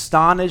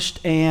 Astonished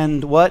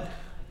and what?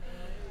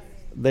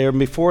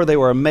 Before they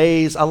were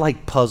amazed. I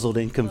like puzzled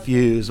and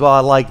confused. Well,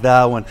 I like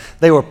that one.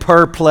 They were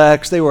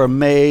perplexed. They were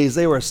amazed.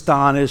 They were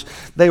astonished.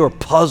 They were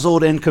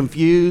puzzled and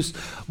confused.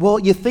 Well,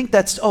 you think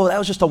that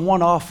was just a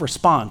one-off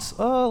response.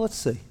 Oh, let's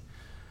see.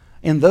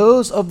 And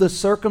those of the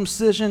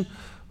circumcision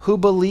who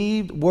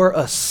believed were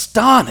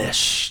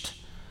astonished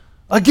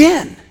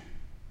again.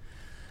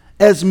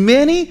 As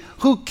many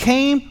who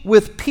came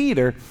with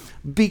Peter,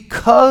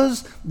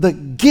 because the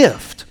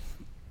gift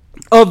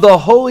of the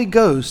Holy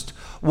Ghost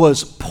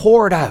was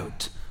poured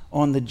out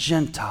on the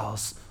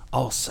Gentiles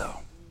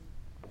also.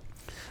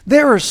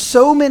 There are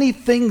so many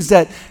things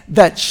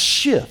that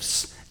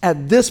shifts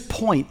at this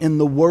point in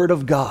the Word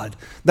of God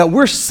that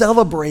we're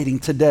celebrating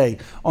today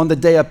on the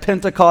day of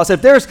Pentecost.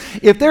 If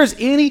there's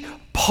any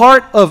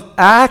part of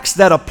Acts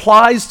that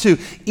applies to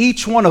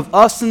each one of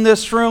us in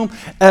this room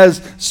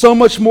as so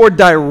much more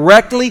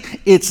directly,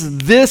 it's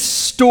this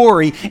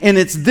story and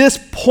it's this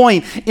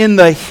point in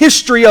the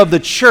history of the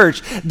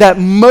church that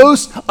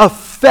most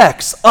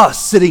affects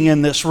us sitting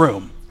in this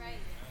room.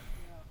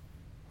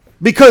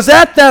 Because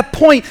at that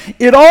point,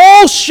 it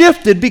all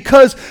shifted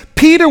because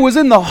Peter was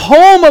in the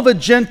home of a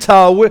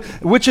Gentile,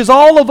 which is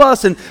all of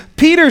us, and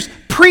Peter's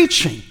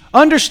preaching,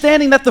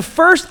 understanding that the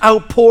first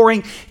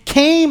outpouring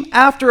came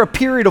after a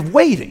period of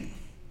waiting.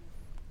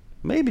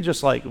 Maybe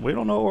just we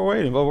don't know what we're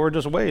waiting, but we're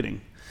just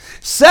waiting.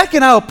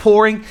 Second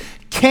outpouring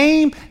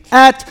came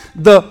at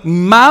the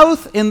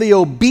mouth and the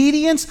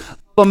obedience of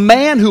a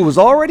man who was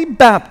already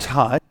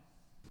baptized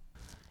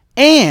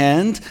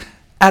and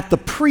at the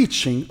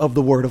preaching of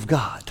the Word of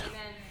God.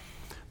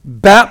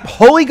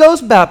 Holy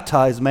Ghost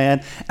baptized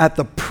man at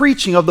the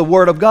preaching of the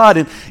Word of God.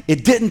 And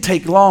it didn't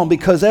take long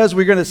because as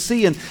we're going to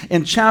see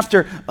in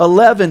chapter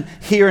 11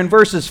 here in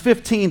verses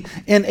 15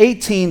 and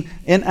 18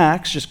 in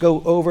Acts, just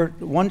go over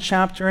one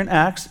chapter in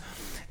Acts,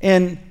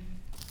 and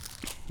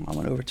I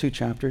went over 2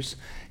 chapters.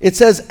 It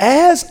says,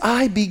 as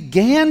I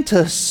began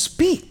to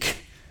speak,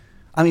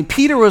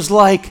 Peter was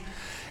like,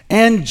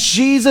 and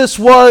Jesus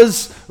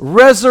was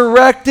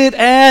resurrected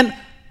and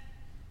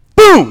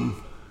boom.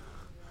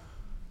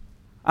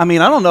 I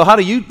don't know, how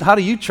do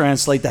you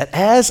translate that?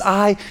 As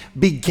I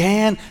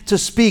began to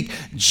speak,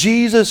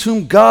 Jesus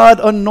whom God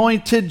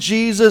anointed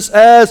Jesus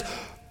as,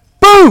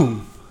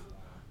 boom!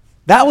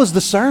 That was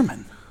the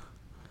sermon.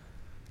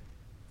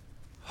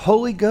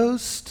 Holy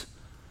Ghost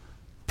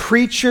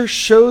preacher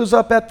shows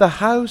up at the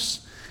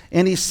house,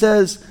 and he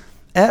says,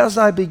 as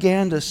I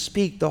began to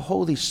speak, the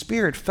Holy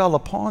Spirit fell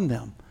upon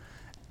them,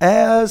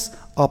 as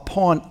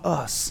upon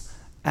us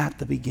at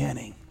the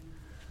beginning.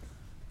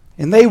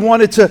 And they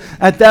wanted to,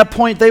 at that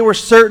point, they were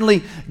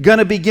certainly going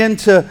to begin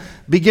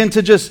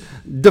to just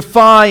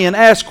defy and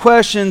ask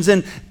questions.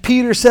 And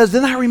Peter says,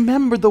 then I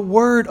remember the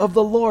word of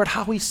the Lord,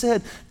 how he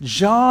said,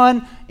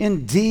 John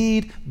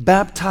indeed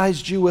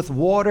baptized you with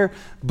water,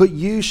 but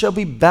you shall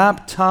be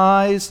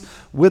baptized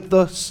with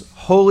the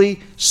Holy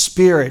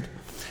Spirit.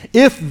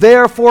 If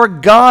therefore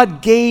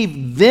God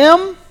gave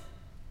them,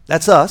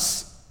 that's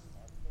us,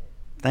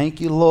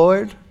 thank you,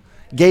 Lord,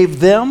 gave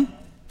them,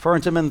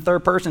 referring to him in the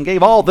third person,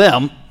 gave all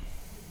them.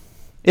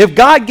 If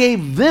God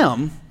gave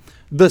them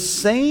the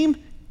same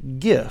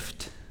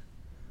gift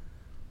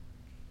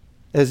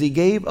as he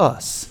gave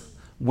us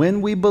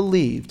when we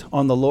believed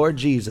on the Lord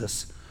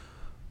Jesus,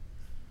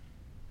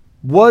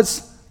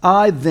 was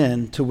I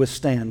then to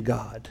withstand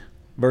God?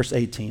 Verse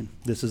 18,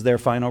 this is their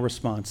final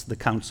response, the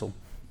council.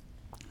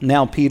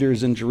 Now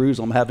Peter's in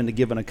Jerusalem having to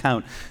give an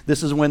account.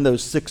 This is when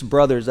those 6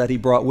 brothers that he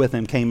brought with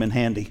him came in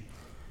handy.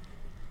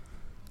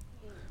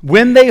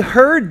 When they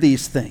heard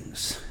these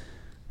things,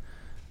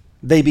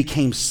 they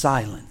became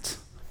silent,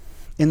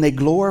 and they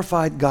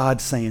glorified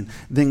God, saying,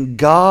 then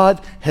God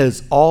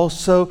has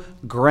also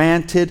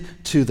granted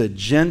to the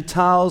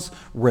Gentiles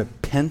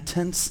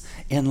repentance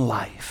and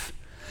life.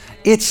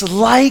 It's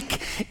like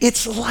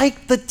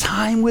the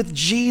time with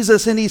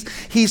Jesus, and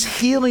he's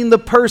healing the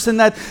person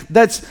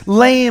that's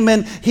lame,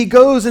 and he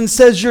goes and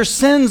says, your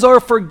sins are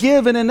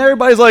forgiven, and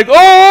everybody's like,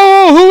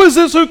 oh, who is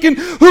this who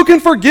can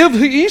forgive?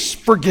 He's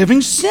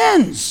forgiving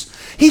sins.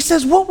 He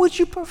says, what would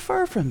you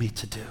prefer for me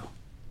to do?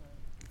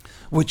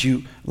 Would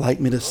you like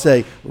me to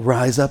say,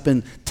 rise up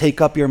and take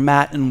up your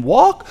mat and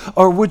walk?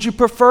 Or would you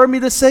prefer me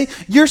to say,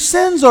 your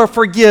sins are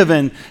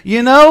forgiven?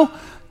 You know,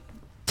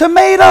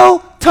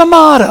 tomato,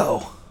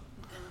 tomato.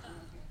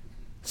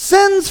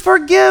 Sins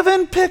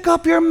forgiven, pick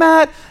up your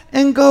mat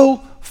and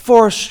go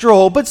for a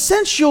stroll. But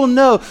since you'll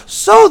know,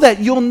 so that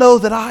you'll know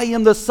that I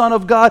am the Son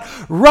of God,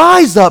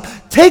 rise up,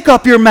 take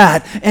up your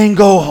mat and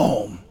go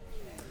home.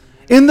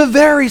 In the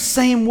very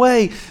same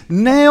way,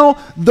 now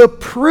the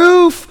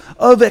proof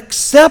of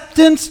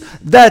acceptance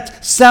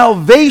that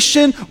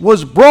salvation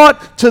was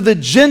brought to the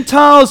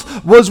Gentiles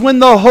was when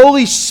the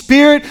Holy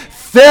Spirit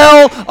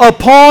fell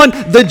upon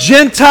the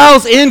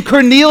Gentiles in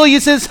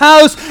Cornelius'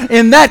 house,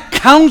 and that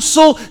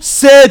council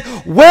said,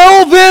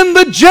 well then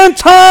the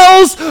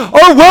Gentiles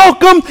are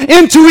welcome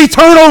into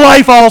eternal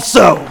life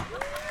also.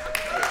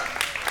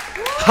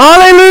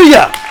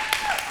 Hallelujah.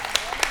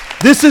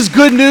 This is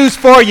good news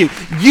for you.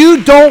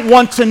 You don't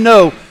want to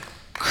know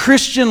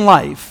Christian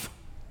life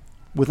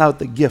without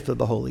the gift of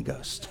the Holy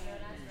Ghost.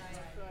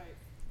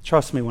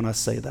 Trust me when I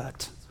say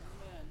that.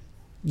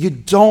 You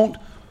don't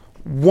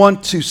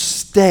want to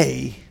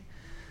stay.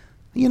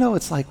 You know,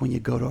 it's like when you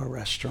go to a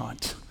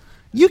restaurant.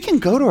 You can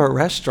go to a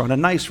restaurant, a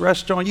nice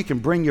restaurant. You can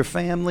bring your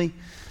family.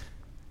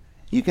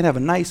 You can have a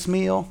nice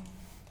meal.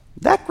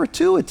 That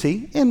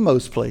gratuity, in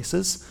most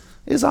places,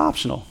 is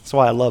optional. That's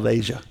why I love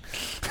Asia.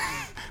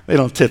 They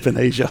don't tip in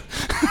Asia.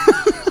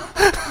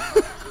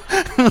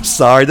 I'm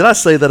sorry. Did I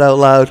say that out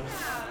loud?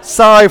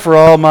 Sorry for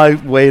all my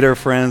waiter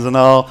friends and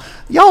all.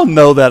 Y'all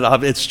know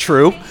that it's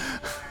true.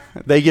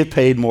 They get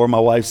paid more, my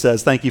wife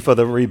says. Thank you for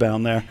the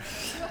rebound there.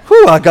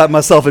 Whew, I got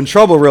myself in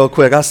trouble real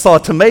quick. I saw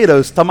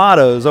tomatoes,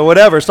 or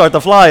whatever start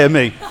to fly at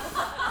me.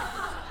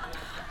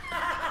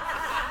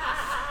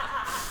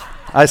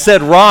 I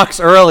said rocks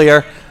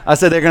earlier. I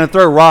said they're going to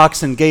throw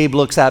rocks, and Gabe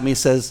looks at me and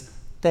says,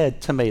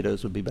 Dad,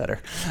 tomatoes would be better.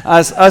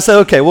 I said,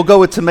 okay, we'll go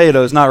with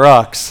tomatoes, not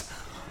rocks.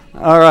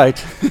 All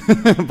right.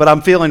 But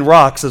I'm feeling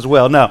rocks as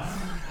well. No.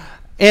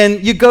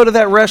 And you go to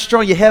that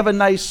restaurant, you have a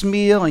nice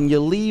meal, and you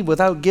leave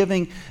without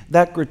giving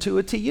that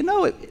gratuity. You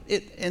know,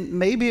 and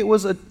maybe it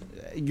was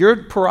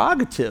your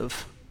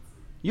prerogative.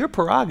 Your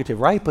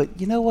prerogative, right? But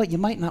you know what? You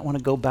might not want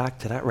to go back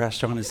to that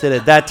restaurant and sit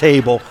at that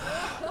table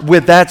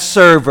with that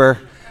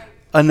server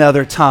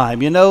another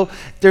time. You know,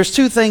 there's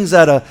 2 things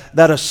that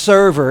a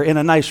server in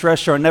a nice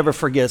restaurant never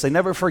forgets. They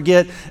never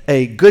forget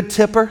a good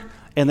tipper,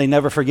 and they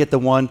never forget the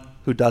one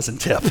who doesn't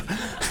tip.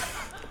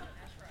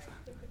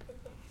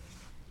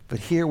 But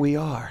here we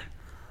are.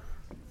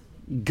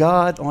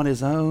 God, on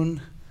his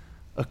own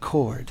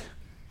accord,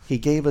 he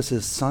gave us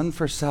his Son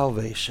for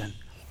salvation,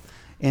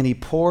 and he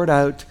poured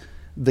out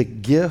the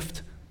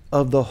gift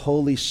of the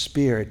Holy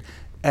Spirit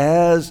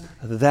as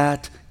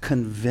that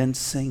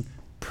convincing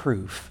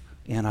proof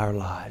in our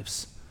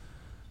lives.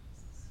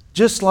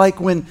 Just like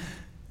when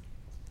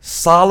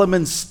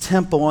Solomon's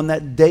temple on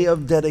that day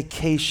of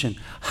dedication,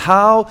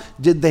 how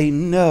did they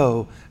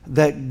know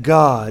that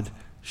God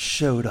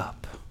showed up?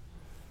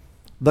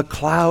 The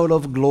cloud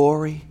of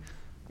glory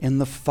and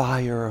the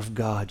fire of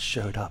God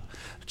showed up.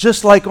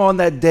 Just like on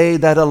that day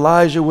that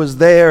Elijah was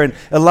there and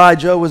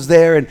Elijah was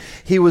there, and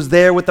he was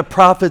there with the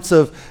prophets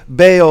of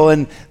Baal,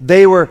 and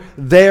they were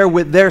there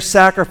with their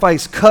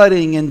sacrifice,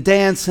 cutting and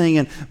dancing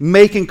and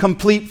making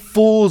complete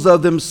fools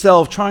of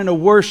themselves, trying to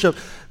worship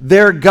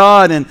their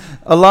God. And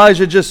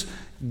Elijah just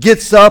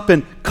gets up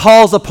and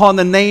calls upon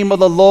the name of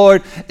the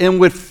Lord, and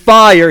with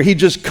fire he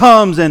just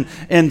comes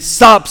and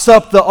sops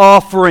up the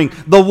offering,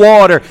 the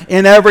water,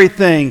 and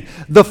everything.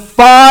 The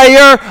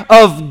fire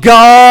of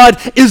God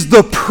is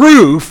the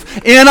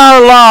proof in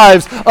our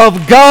lives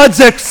of God's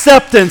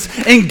acceptance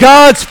and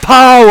God's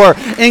power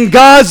and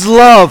God's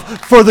love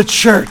for the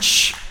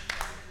church.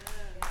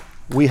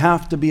 We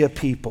have to be a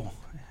people,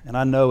 and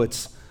I know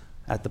it's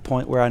at the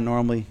point where I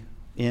normally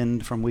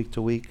end from week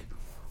to week,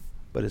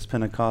 but it's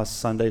Pentecost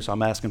Sunday, so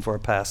I'm asking for a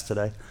pass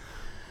today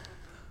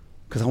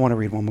because I want to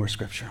read one more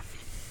scripture.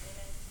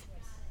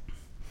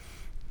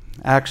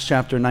 Acts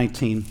chapter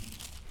 19.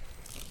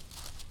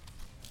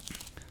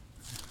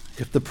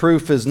 If the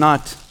proof is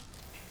not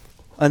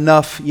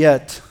enough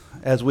yet,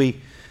 as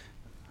we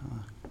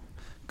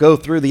go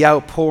through the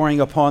outpouring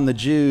upon the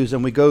Jews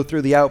and we go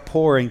through the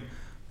outpouring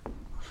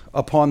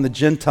upon the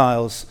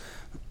Gentiles,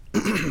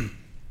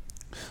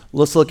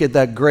 let's look at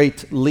that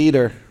great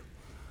leader,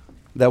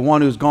 that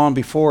one who's gone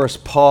before us,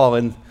 Paul,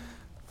 and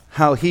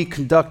how he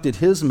conducted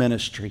his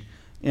ministry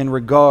in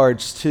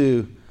regards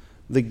to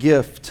the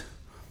gift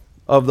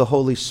of the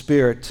Holy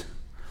Spirit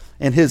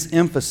and his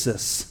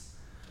emphasis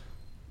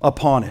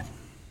upon it.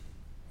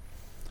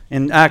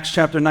 In Acts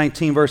chapter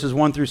 19, verses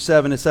 1 through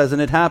 7, it says, "And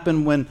it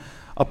happened when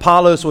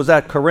Apollos was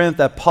at Corinth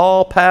that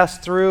Paul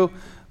passed through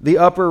the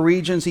upper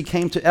regions. He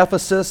came to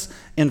Ephesus,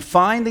 and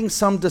finding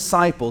some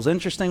disciples,"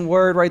 interesting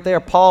word right there,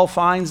 Paul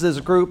finds this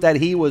group that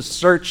he was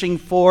searching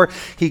for.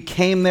 He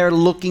came there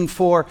looking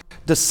for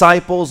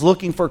disciples,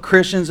 looking for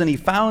Christians, and he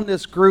found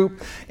this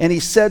group, and he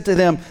said to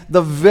them,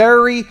 the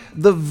very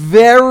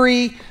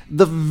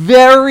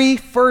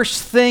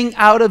first thing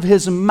out of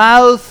his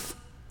mouth,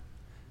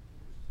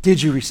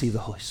 "Did you receive the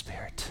Holy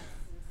Spirit?"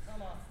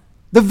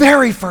 The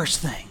very first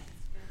thing.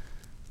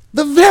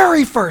 The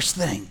very first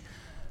thing.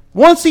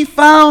 Once he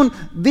found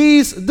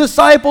these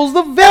disciples,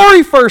 the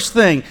very first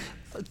thing,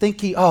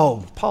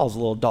 Paul's a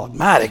little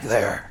dogmatic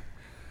there,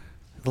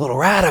 a little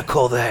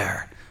radical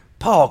there.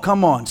 Paul,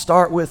 come on,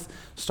 start with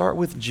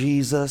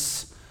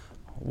Jesus,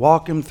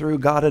 walk him through.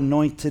 God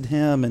anointed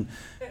him, and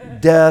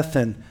death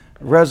and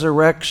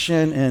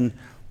resurrection. And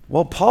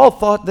well, Paul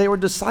thought they were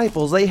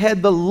disciples. They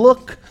had the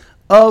look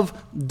of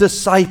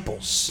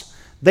disciples.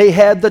 They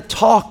had the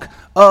talk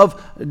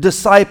of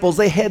disciples.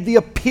 They had the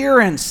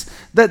appearance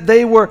that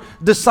they were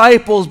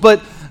disciples,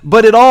 but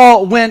it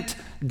all went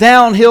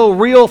downhill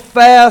real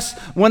fast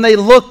when they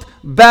looked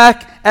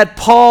back at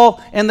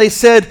Paul and they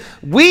said,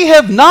 "We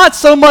have not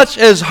so much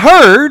as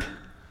heard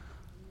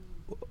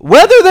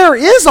whether there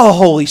is a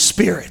Holy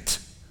Spirit."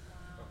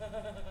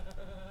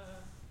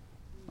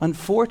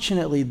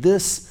 Unfortunately,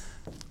 this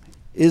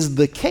is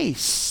the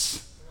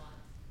case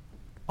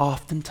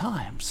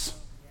oftentimes.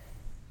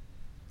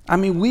 I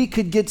mean, we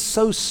could get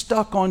so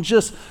stuck on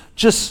just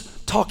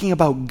talking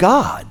about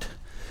God.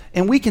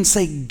 And we can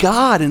say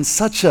God in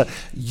such a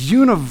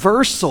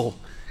universal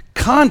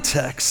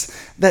context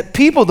that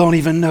people don't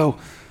even know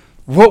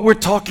what we're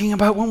talking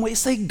about when we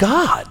say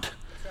God.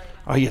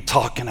 Are you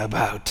talking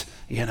about,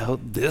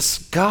 this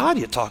God?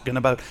 You're talking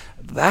about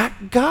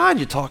that God?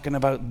 You're talking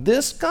about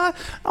this God?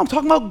 No, I'm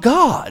talking about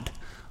God.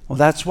 Well,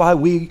 that's why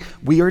we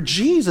are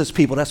Jesus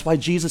people. That's why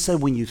Jesus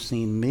said, "When you've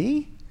seen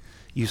me,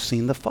 you've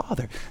seen the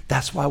Father."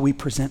 That's why we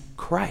present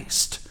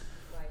Christ.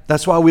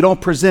 That's why we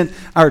don't present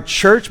our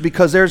church,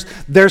 because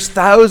there's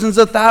thousands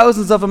of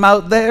them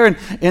out there,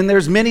 and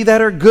there's many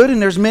that are good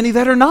and there's many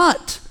that are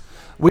not.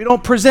 We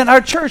don't present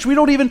our church. We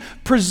don't even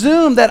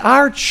presume that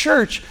our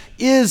church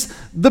is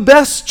the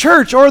best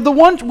church or the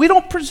one. We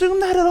don't presume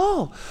that at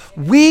all.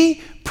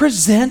 We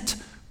present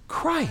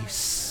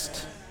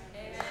Christ.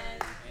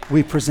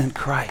 We present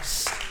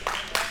Christ.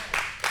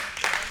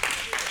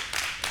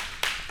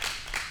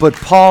 But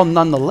Paul,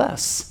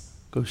 nonetheless,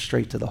 goes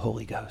straight to the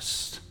Holy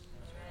Ghost.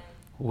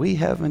 We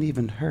haven't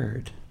even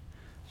heard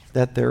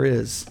that there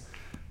is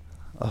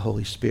a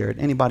Holy Spirit.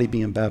 Anybody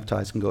being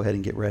baptized can go ahead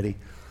and get ready.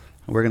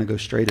 We're going to go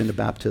straight into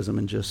baptism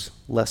in just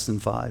less than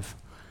 5.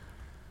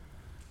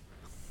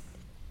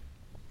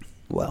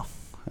 Well,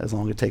 as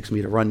long as it takes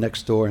me to run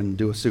next door and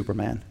do a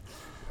Superman.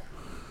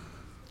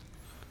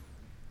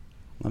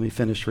 Let me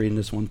finish reading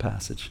this one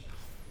passage.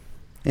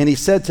 "And he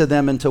said to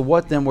them, Into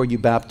what then were you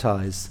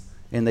baptized?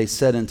 And they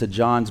said, Into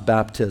John's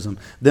baptism.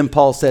 Then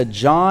Paul said,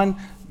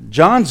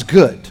 John's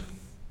good."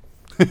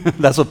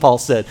 That's what Paul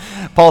said.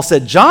 Paul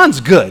said,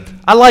 "John's good.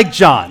 I like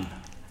John."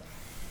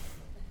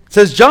 It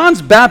says, "John's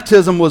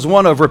baptism was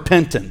one of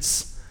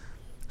repentance,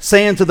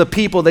 saying to the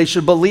people they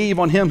should believe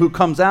on him who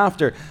comes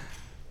after,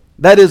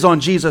 that is, on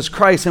Jesus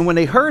Christ. And when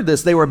they heard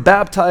this, they were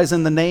baptized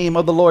in the name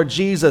of the Lord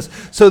Jesus.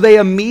 So they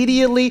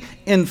immediately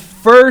and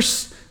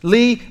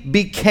firstly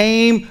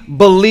became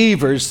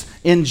believers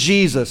in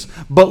Jesus."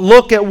 But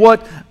look at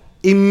what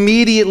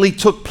immediately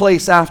took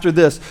place after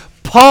this.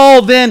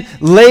 "Paul then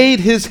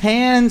laid his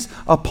hands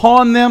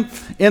upon them,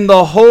 and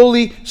the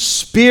Holy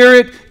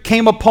Spirit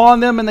came upon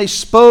them, and they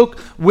spoke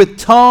with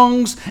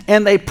tongues,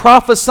 and they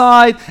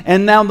prophesied.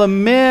 And now the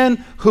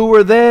men who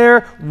were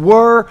there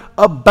were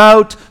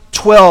about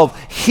 12.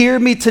 Hear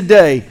me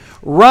today.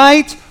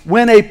 Right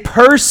when a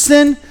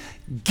person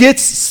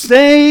gets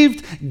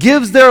saved,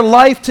 gives their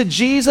life to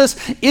Jesus,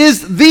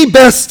 is the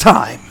best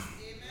time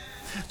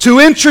to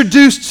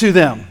introduce to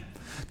them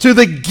to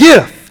the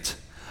gift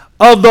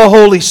of the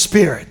Holy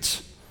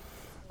Spirit.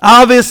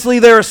 Obviously,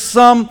 there are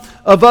some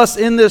of us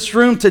in this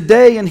room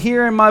today and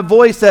hearing my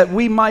voice that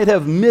we might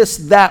have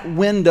missed that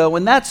window,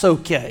 and that's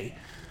okay.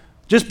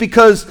 Just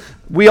because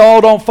we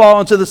all don't fall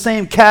into the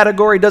same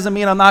category doesn't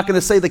mean I'm not going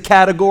to say the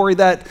category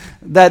that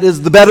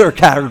is the better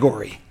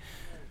category.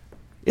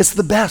 It's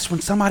the best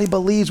when somebody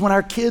believes, when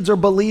our kids are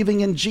believing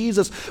in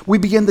Jesus, we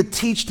begin to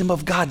teach them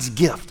of God's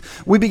gift.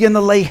 We begin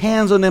to lay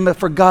hands on them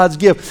for God's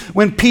gift.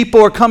 When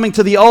people are coming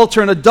to the altar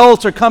and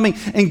adults are coming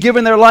and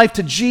giving their life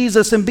to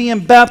Jesus and being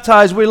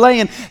baptized, we're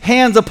laying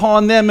hands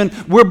upon them and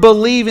we're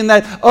believing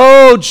that,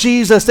 oh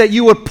Jesus, that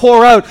you would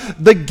pour out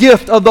the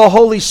gift of the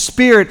Holy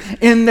Spirit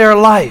in their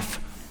life.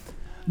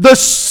 The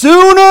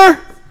sooner,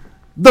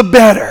 the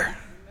better.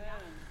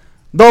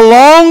 The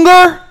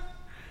longer,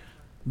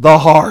 the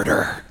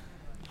harder.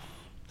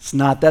 It's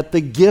not that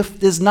the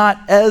gift is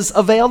not as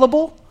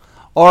available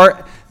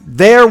or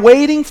they're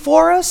waiting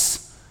for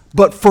us,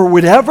 but for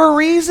whatever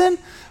reason,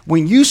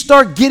 when you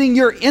start getting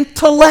your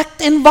intellect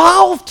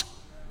involved,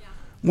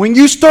 when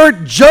you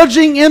start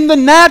judging in the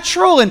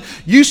natural and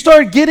you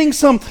start getting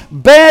some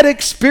bad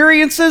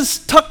experiences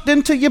tucked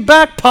into your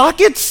back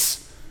pockets,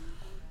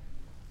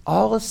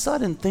 all of a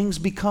sudden things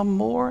become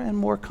more and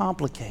more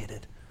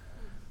complicated.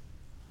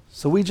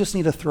 So we just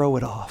need to throw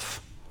it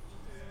off.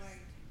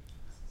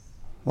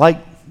 Like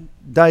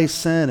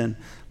Dyson and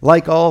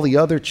like all the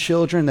other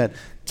children that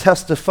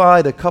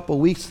testified a couple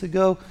weeks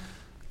ago,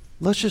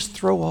 let's just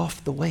throw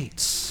off the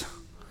weights.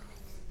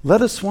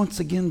 Let us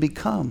once again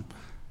become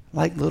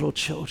like little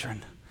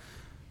children.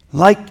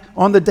 Like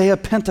on the day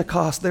of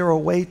Pentecost, they were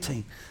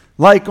waiting.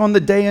 Like on the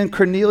day in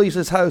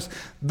Cornelius' house,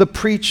 the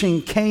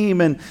preaching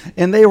came and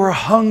they were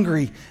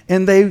hungry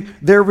and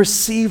their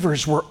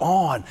receivers were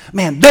on.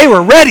 Man, they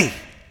were ready.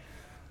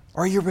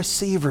 Are your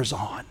receivers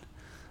on?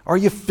 Are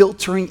you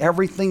filtering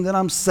everything that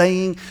I'm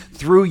saying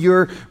through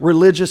your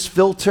religious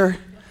filter?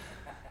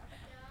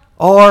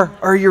 Or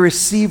are your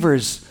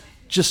receivers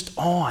just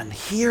on,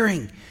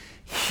 hearing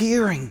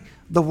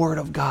the Word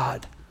of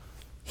God,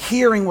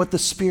 hearing what the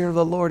Spirit of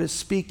the Lord is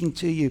speaking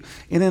to you?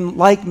 And in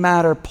like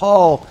matter,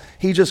 Paul,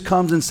 he just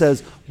comes and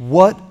says,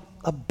 what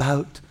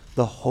about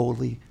the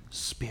Holy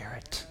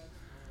Spirit?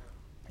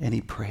 And he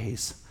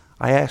prays.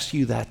 I ask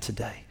you that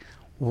today.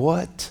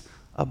 What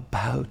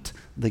about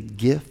the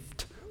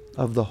gift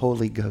of the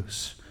Holy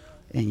Ghost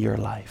in your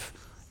life?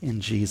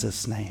 In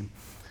Jesus' name,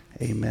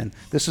 amen.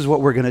 This is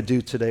what we're going to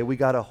do today. We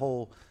got a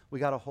whole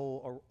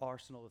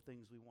arsenal of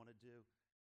things we want to do.